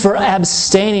blessing for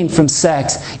abstaining from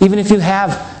sex, even if you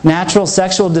have natural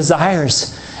sexual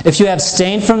desires. If you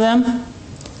abstain from them,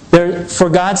 for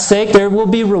God's sake, there will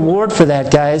be reward for that,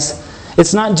 guys.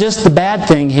 It's not just the bad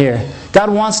thing here.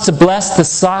 God wants to bless the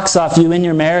socks off you in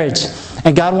your marriage.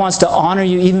 And God wants to honor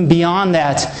you even beyond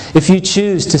that if you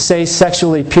choose to stay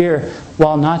sexually pure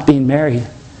while not being married.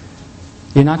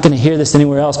 You're not going to hear this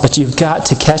anywhere else, but you've got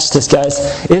to catch this,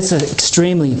 guys. It's an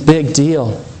extremely big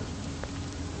deal.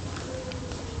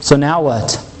 So now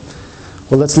what?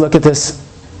 Well, let's look at this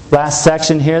last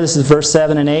section here. This is verse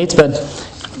 7 and 8,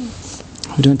 but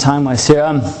I'm doing time-wise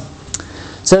here.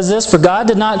 So says this, "For God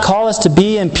did not call us to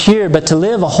be impure, but to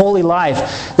live a holy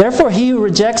life. Therefore he who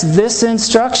rejects this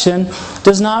instruction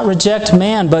does not reject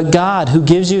man, but God, who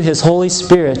gives you His Holy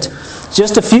Spirit."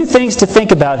 Just a few things to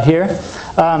think about here.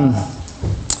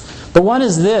 But one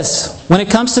is this. When it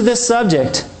comes to this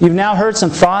subject, you've now heard some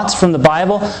thoughts from the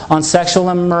Bible on sexual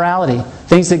immorality.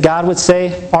 Things that God would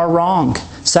say are wrong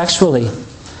sexually.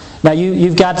 Now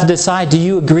you've got to decide, do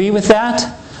you agree with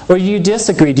that? Or do you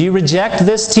disagree? Do you reject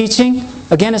this teaching?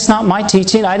 Again, it's not my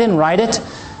teaching. I didn't write it.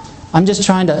 I'm just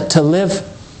trying to live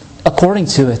according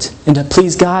to it and to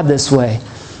please God this way.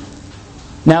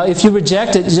 Now, if you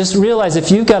reject it, just realize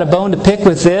if you've got a bone to pick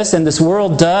with this, and this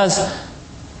world does,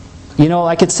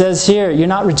 like it says here, you're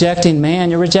not rejecting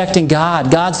man, you're rejecting God.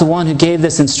 God's the one who gave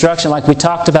this instruction, like we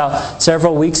talked about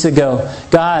several weeks ago.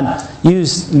 God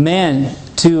used men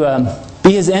to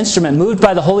be His instrument, moved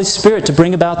by the Holy Spirit to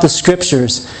bring about the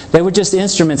Scriptures. They were just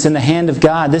instruments in the hand of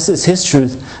God. This is His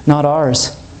truth, not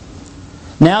ours.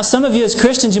 Now, some of you as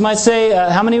Christians, you might say,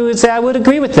 how many would say, I would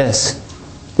agree with this?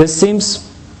 This seems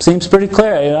pretty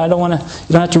clear. You don't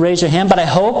have to raise your hand, but I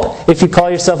hope if you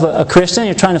call yourself a Christian,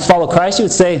 you're trying to follow Christ, you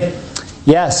would say,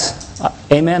 yes,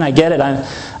 amen, I get it,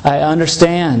 I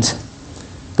understand.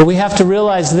 But we have to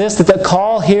realize this, that the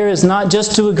call here is not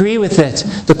just to agree with it.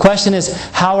 The question is,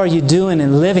 how are you doing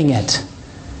in living it?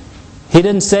 He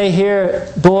didn't say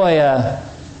here,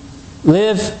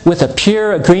 live with a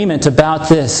pure agreement about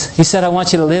this. He said, I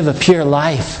want you to live a pure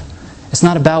life. It's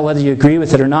not about whether you agree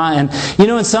with it or not. And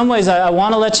in some ways, I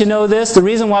want to let you know this. The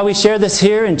reason why we share this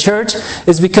here in church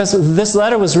is because this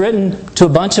letter was written to a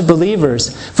bunch of believers.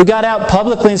 If we got out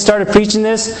publicly and started preaching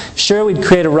this, sure, we'd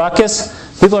create a ruckus.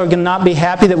 People are going to not be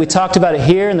happy that we talked about it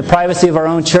here in the privacy of our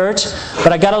own church.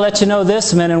 But I got to let you know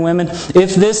this, men and women.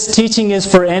 If this teaching is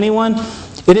for anyone,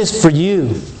 it is for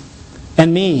you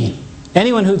and me.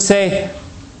 Anyone who'd say,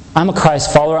 I'm a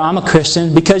Christ follower, I'm a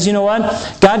Christian. Because you know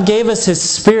what? God gave us His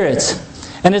Spirit.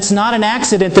 And it's not an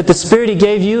accident that the Spirit He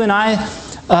gave you and I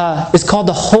is called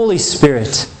the Holy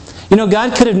Spirit.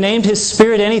 God could have named His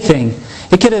Spirit anything.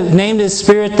 He could have named His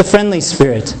Spirit the Friendly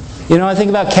Spirit. I think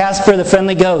about Casper, the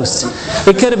friendly ghost.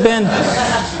 It could have been,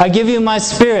 I give you my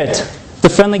Spirit, the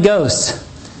friendly ghost.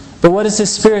 But what is His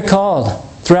Spirit called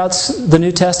throughout the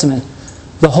New Testament?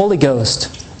 The Holy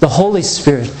Ghost. The Holy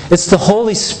Spirit. It's the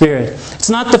Holy Spirit. It's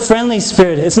not the friendly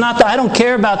spirit. It's not I don't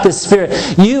care about this spirit.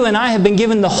 You and I have been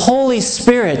given the Holy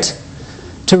Spirit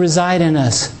to reside in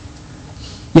us.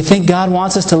 You think God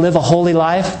wants us to live a holy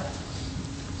life?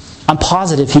 I'm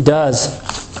positive He does.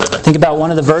 Think about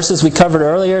one of the verses we covered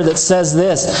earlier that says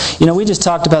this. We just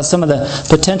talked about some of the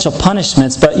potential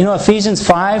punishments, but Ephesians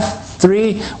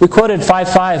 5:3, we quoted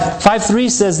 5:5. 5:3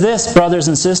 says this, brothers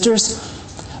and sisters,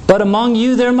 but among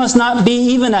you there must not be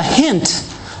even a hint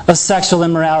of sexual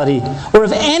immorality, or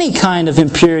of any kind of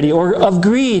impurity, or of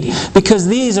greed, because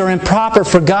these are improper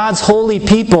for God's holy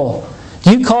people.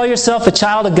 Do you call yourself a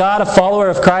child of God, a follower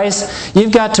of Christ?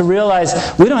 You've got to realize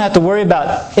we don't have to worry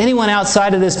about anyone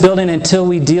outside of this building until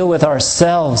we deal with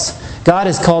ourselves. God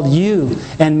has called you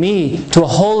and me to a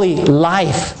holy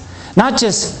life. Not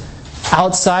just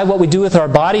outside what we do with our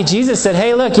body. Jesus said,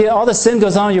 hey, look, all the sin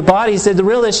goes on in your body. He said, the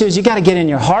real issue is you got to get in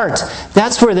your heart.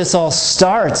 That's where this all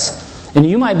starts. And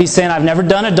you might be saying, I've never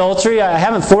done adultery. I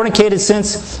haven't fornicated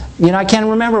since, I can't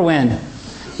remember when.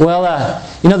 Well,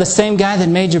 the same guy that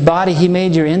made your body, He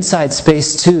made your inside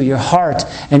space too, your heart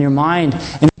and your mind.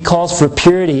 And He calls for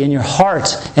purity in your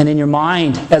heart and in your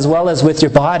mind as well as with your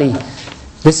body.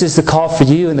 This is the call for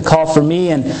you and the call for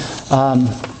me. And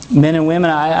men and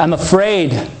women, I'm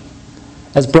afraid,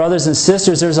 as brothers and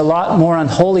sisters, there's a lot more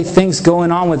unholy things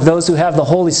going on with those who have the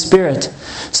Holy Spirit.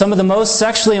 Some of the most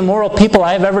sexually immoral people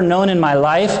I have ever known in my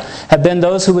life have been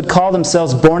those who would call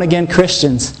themselves born-again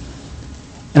Christians.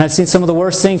 And I've seen some of the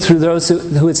worst things through those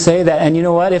who would say that. And you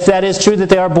know what? If that is true that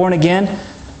they are born again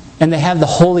and they have the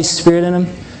Holy Spirit in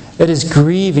them, it is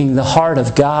grieving the heart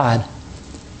of God.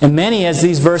 And many, as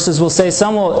these verses will say,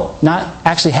 some will not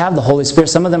actually have the Holy Spirit.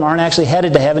 Some of them aren't actually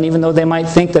headed to heaven, even though they might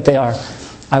think that they are.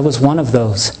 I was one of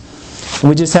those. And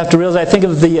we just have to realize, I think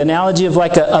of the analogy of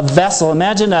like a vessel.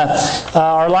 Imagine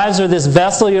our lives are this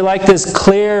vessel. You're like this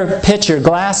clear pitcher,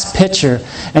 glass pitcher.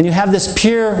 And you have this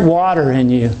pure water in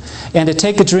you. And to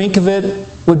take a drink of it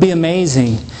would be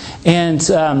amazing. And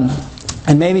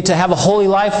maybe to have a holy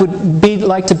life would be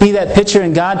like to be that pitcher,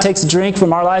 and God takes a drink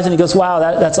from our lives and He goes, wow,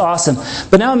 that's awesome.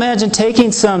 But now imagine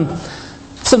taking some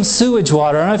sewage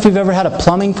water. I don't know if you've ever had a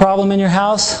plumbing problem in your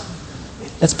house.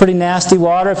 That's pretty nasty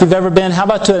water. If you've ever been, how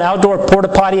about to an outdoor porta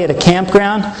potty at a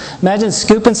campground? Imagine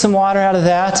scooping some water out of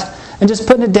that and just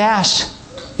putting a dash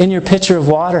in your pitcher of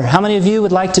water. How many of you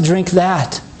would like to drink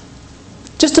that?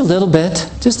 Just a little bit.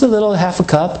 Just a little, half a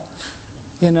cup.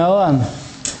 You know,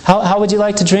 how would you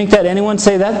like to drink that? Anyone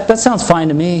say that? That sounds fine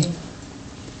to me.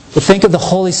 But think of the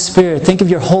Holy Spirit. Think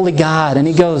of your holy God. And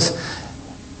he goes,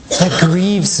 that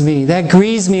grieves me. That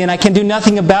grieves me, and I can do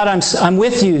nothing about it. I'm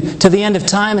with you to the end of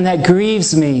time, and that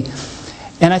grieves me.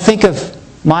 And I think of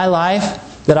my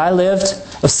life that I lived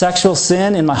of sexual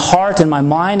sin in my heart and my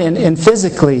mind and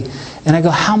physically. And I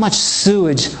go, how much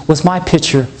sewage was my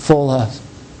pitcher full of?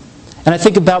 And I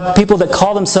think about people that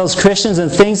call themselves Christians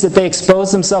and things that they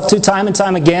expose themselves to time and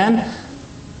time again.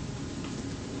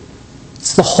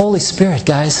 It's the Holy Spirit,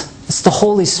 guys. It's the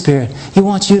Holy Spirit. He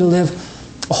wants you to live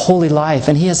a holy life,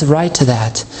 and He has a right to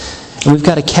that. And we've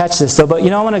got to catch this, though. But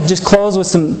I want to just close with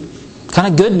some kind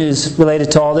of good news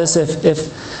related to all this.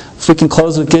 If we can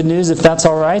close with good news, if that's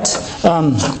all right.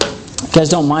 You guys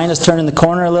don't mind us turning the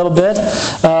corner a little bit.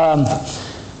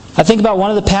 I think about one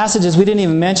of the passages we didn't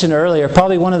even mention earlier,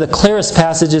 probably one of the clearest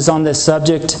passages on this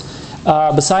subject.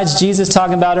 Besides Jesus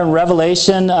talking about it in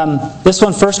Revelation, this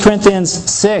one, 1 Corinthians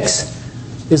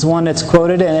 6, is one that's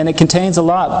quoted, and it contains a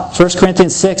lot. 1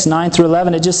 Corinthians 6, 9 through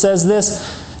 11, it just says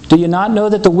this: do you not know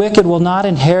that the wicked will not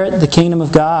inherit the kingdom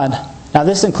of God? Now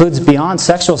this includes beyond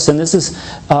sexual sin. This is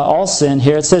all sin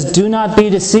here. It says, do not be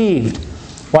deceived.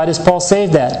 Why does Paul say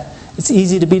that? It's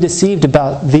easy to be deceived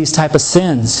about these type of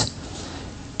sins.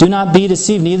 Do not be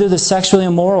deceived, neither the sexually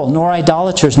immoral, nor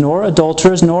idolaters, nor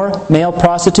adulterers, nor male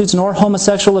prostitutes, nor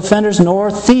homosexual offenders,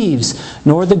 nor thieves,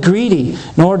 nor the greedy,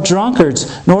 nor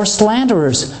drunkards, nor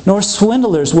slanderers, nor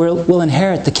swindlers will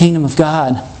inherit the kingdom of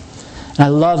God. And I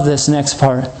love this next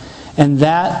part. And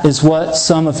that is what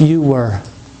some of you were.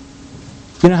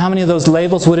 You know how many of those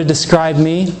labels would have described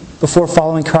me before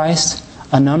following Christ?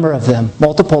 A number of them,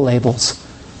 multiple labels.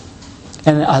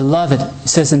 And I love it. It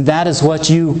says, and that is what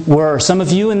you were. Some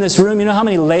of you in this room, you know how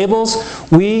many labels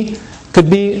we could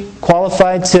be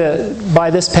qualified to by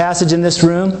this passage in this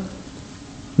room?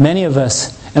 Many of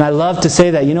us. And I love to say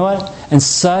that. You know what? And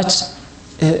such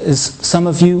as some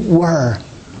of you were.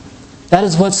 That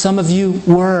is what some of you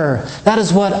were. That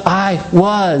is what I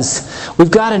was.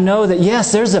 We've got to know that,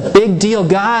 yes, there's a big deal.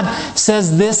 God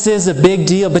says this is a big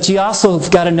deal. But you also have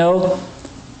got to know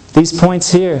these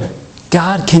points here.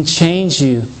 God can change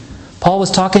you. Paul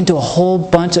was talking to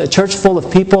a church full of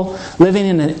people living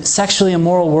in a sexually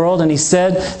immoral world, and he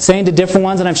saying to different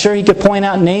ones, and I'm sure he could point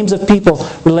out names of people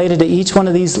related to each one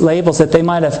of these labels that they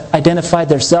might have identified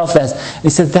themselves as. And he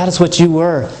said, that is what you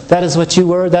were. That is what you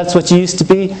were. That's what you used to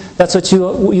be. That's what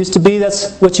you used to be.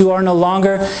 That's what you are no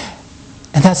longer.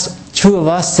 And that's true of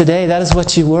us today. That is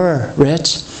what you were,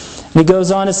 Rich. And he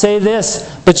goes on to say this,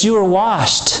 but you were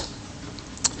washed.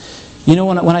 You know,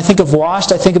 when I think of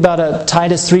washed, I think about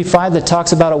Titus 3:5 that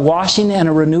talks about a washing and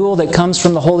a renewal that comes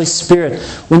from the Holy Spirit.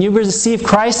 When you receive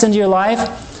Christ into your life,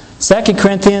 2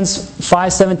 Corinthians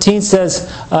 5:17 says,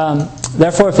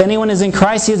 therefore, if anyone is in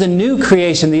Christ, he is a new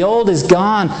creation. The old is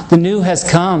gone, the new has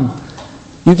come.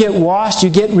 You get washed,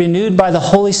 you get renewed by the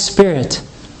Holy Spirit.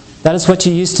 That is what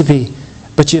you used to be.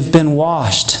 But you've been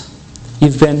washed.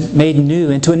 You've been made new,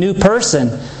 into a new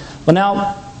person.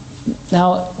 Well,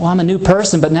 I'm a new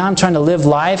person, but now I'm trying to live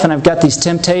life, and I've got these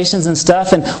temptations and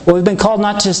stuff. And we've been called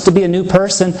not just to be a new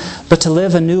person, but to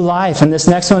live a new life. And this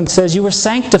next one says, you were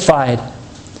sanctified.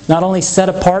 Not only set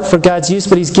apart for God's use,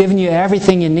 but He's given you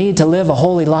everything you need to live a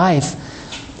holy life.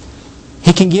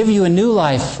 He can give you a new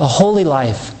life, a holy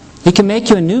life. He can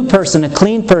make you a new person, a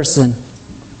clean person.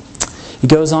 He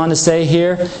goes on to say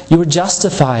here, you were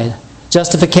justified.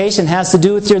 Justification has to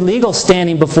do with your legal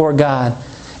standing before God.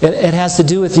 It has to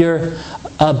do with your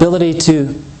ability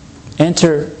to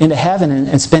enter into heaven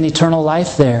and spend eternal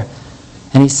life there.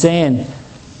 And he's saying,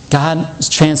 God has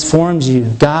transformed you.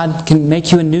 God can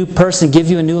make you a new person, give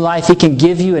you a new life. He can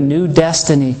give you a new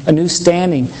destiny, a new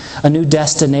standing, a new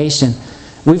destination.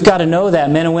 We've got to know that,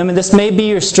 men and women. This may be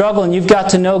your struggle, and you've got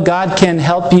to know God can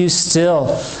help you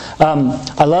still.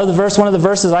 I love the verse. One of the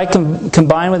verses I can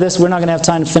combine with this. We're not going to have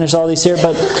time to finish all these here,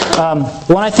 but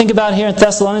when I think about here in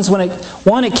Thessalonians,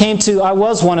 it came to, I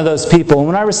was one of those people. And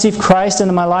when I received Christ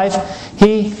into my life,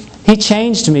 He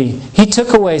changed me. He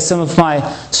took away some of my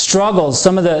struggles.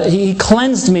 He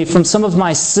cleansed me from some of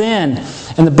my sin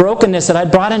and the brokenness that I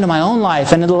brought into my own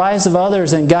life and into the lives of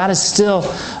others. And God is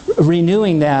still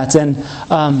renewing that.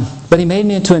 But He made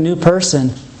me into a new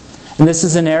person. And this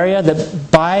is an area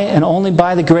that by and only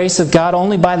by the grace of God,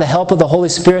 only by the help of the Holy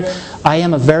Spirit, I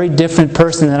am a very different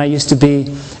person than I used to be.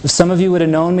 If some of you would have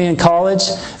known me in college,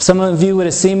 some of you would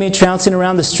have seen me trouncing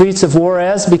around the streets of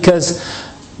Juarez because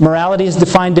morality is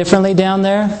defined differently down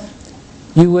there,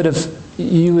 you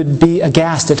would be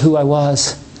aghast at who I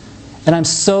was. And I'm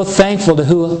so thankful to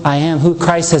who I am, who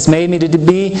Christ has made me to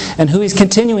be, and who He's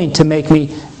continuing to make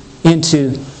me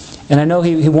into. And I know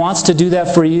He wants to do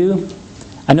that for you.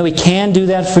 I know He can do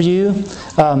that for you.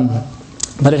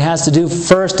 But it has to do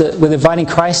first with inviting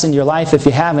Christ into your life if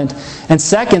you haven't. And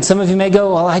second, some of you may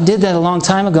go, well, I did that a long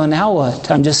time ago. Now what?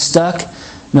 I'm just stuck.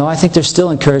 No, I think there's still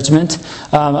encouragement.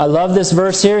 I love this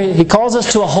verse here. He calls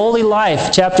us to a holy life.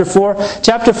 Chapter 4.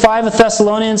 Chapter 5 of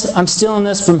Thessalonians. I'm stealing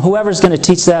this from whoever's going to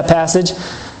teach that passage.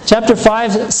 Chapter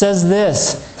 5 says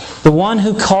this. The one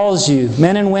who calls you,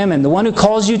 men and women, the one who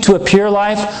calls you to a pure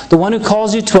life, the one who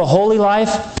calls you to a holy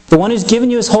life, the one who's given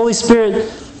you His Holy Spirit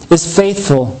is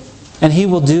faithful. And He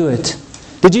will do it.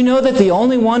 Did you know that the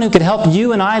only one who can help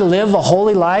you and I live a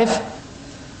holy life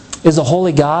is a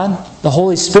holy God, the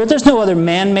Holy Spirit? There's no other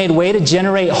man-made way to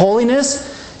generate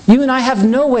holiness. You and I have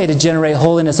no way to generate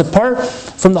holiness apart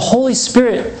from the Holy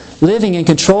Spirit living in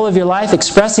control of your life,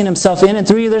 expressing Himself in and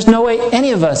through you. There's no way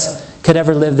any of us could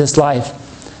ever live this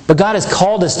life. But God has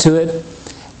called us to it,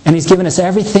 and He's given us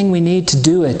everything we need to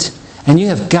do it. And you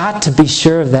have got to be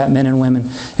sure of that, men and women.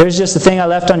 Here's just the thing I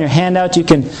left on your handout. You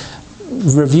can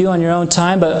review on your own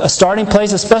time, but a starting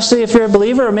place, especially if you're a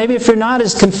believer, or maybe if you're not,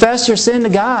 is confess your sin to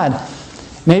God.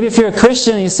 Maybe if you're a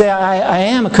Christian and you say, I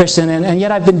am a Christian, and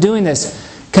yet I've been doing this.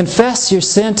 Confess your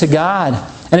sin to God.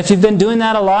 And if you've been doing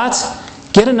that a lot,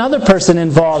 get another person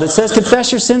involved. It says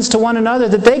confess your sins to one another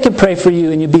that they can pray for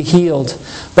you and you be healed.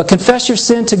 But confess your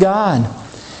sin to God.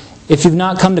 If you've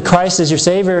not come to Christ as your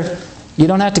Savior, you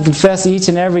don't have to confess each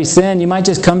and every sin. You might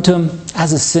just come to Him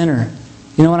as a sinner.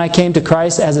 You know, when I came to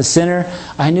Christ as a sinner,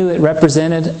 I knew it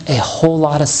represented a whole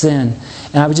lot of sin.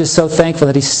 And I was just so thankful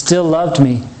that He still loved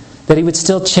me, that He would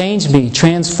still change me,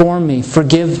 transform me,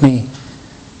 forgive me.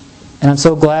 And I'm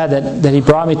so glad that He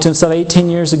brought me to Himself 18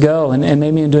 years ago and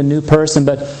made me into a new person.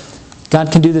 But God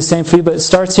can do the same for you. But it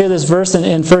starts here, this verse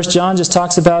in 1 John just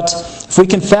talks about if we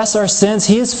confess our sins,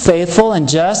 He is faithful and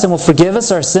just and will forgive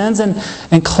us our sins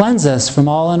and cleanse us from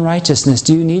all unrighteousness.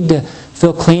 Do you need to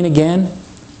feel clean again?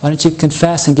 Why don't you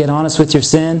confess and get honest with your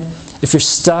sin? If you're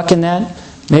stuck in that,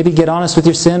 maybe get honest with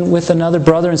your sin with another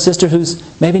brother and sister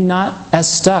who's maybe not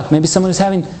as stuck. Maybe someone who's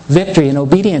having victory and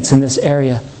obedience in this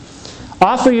area.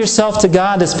 Offer yourself to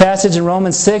God. This passage in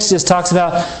Romans 6 just talks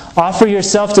about offer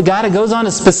yourself to God. It goes on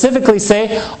to specifically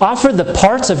say, offer the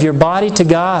parts of your body to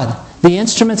God, the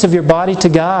instruments of your body to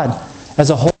God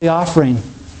as a holy offering.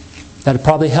 That would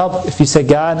probably help if you say,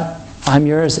 God, I'm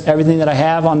yours. Everything that I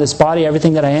have on this body,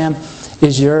 everything that I am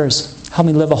is yours. Help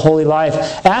me live a holy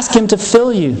life. Ask Him to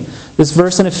fill you. This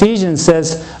verse in Ephesians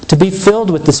says to be filled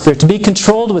with the Spirit, to be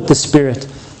controlled with the Spirit.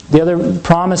 The other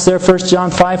promise there, 1 John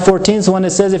 5:14, is the one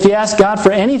that says if you ask God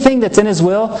for anything that's in His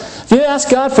will, if you ask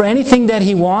God for anything that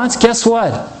He wants, guess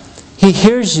what? He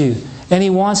hears you and He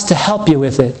wants to help you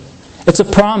with it. It's a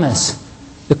promise.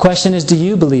 The question is, do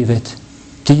you believe it?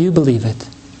 Do you believe it?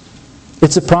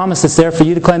 It's a promise that's there for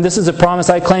you to claim. This is a promise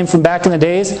I claimed from back in the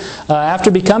days after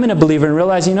becoming a believer and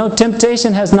realizing,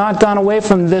 temptation has not gone away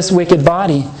from this wicked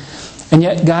body. And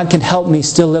yet God can help me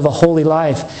still live a holy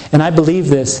life. And I believe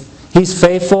this. He's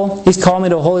faithful. He's called me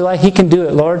to a holy life. He can do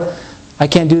it, Lord. I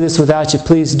can't do this without you.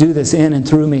 Please do this in and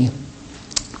through me.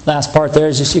 Last part there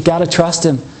is just you got to trust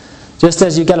Him. Just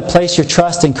as you got to place your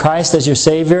trust in Christ as your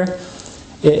Savior,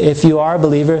 if you are a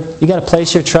believer, you got to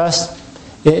place your trust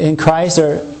in Christ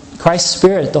or Christ's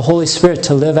Spirit, the Holy Spirit,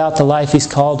 to live out the life He's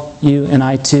called you and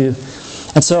I to.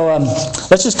 And so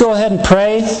let's just go ahead and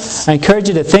pray. I encourage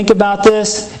you to think about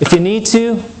this. If you need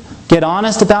to, get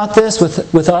honest about this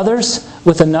with others,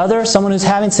 with another, someone who's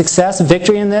having success,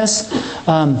 victory in this.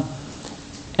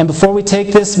 And before we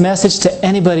take this message to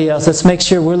anybody else, let's make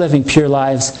sure we're living pure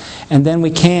lives. And then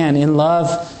we can, in love,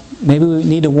 maybe we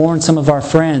need to warn some of our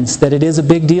friends that it is a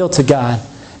big deal to God,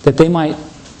 that they might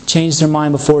change their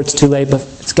mind before it's too late, but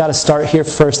it's got to start here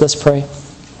first. Let's pray.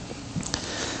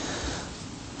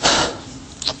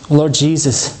 Lord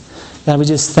Jesus, God, we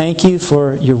just thank You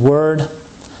for Your Word.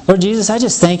 Lord Jesus, I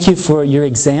just thank You for Your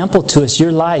example to us,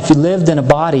 Your life. You lived in a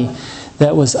body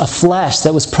that was a flesh,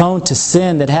 that was prone to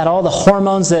sin, that had all the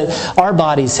hormones that our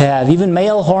bodies have, even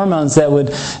male hormones that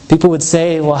people would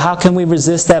say, well, how can we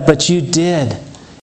resist that? But You did.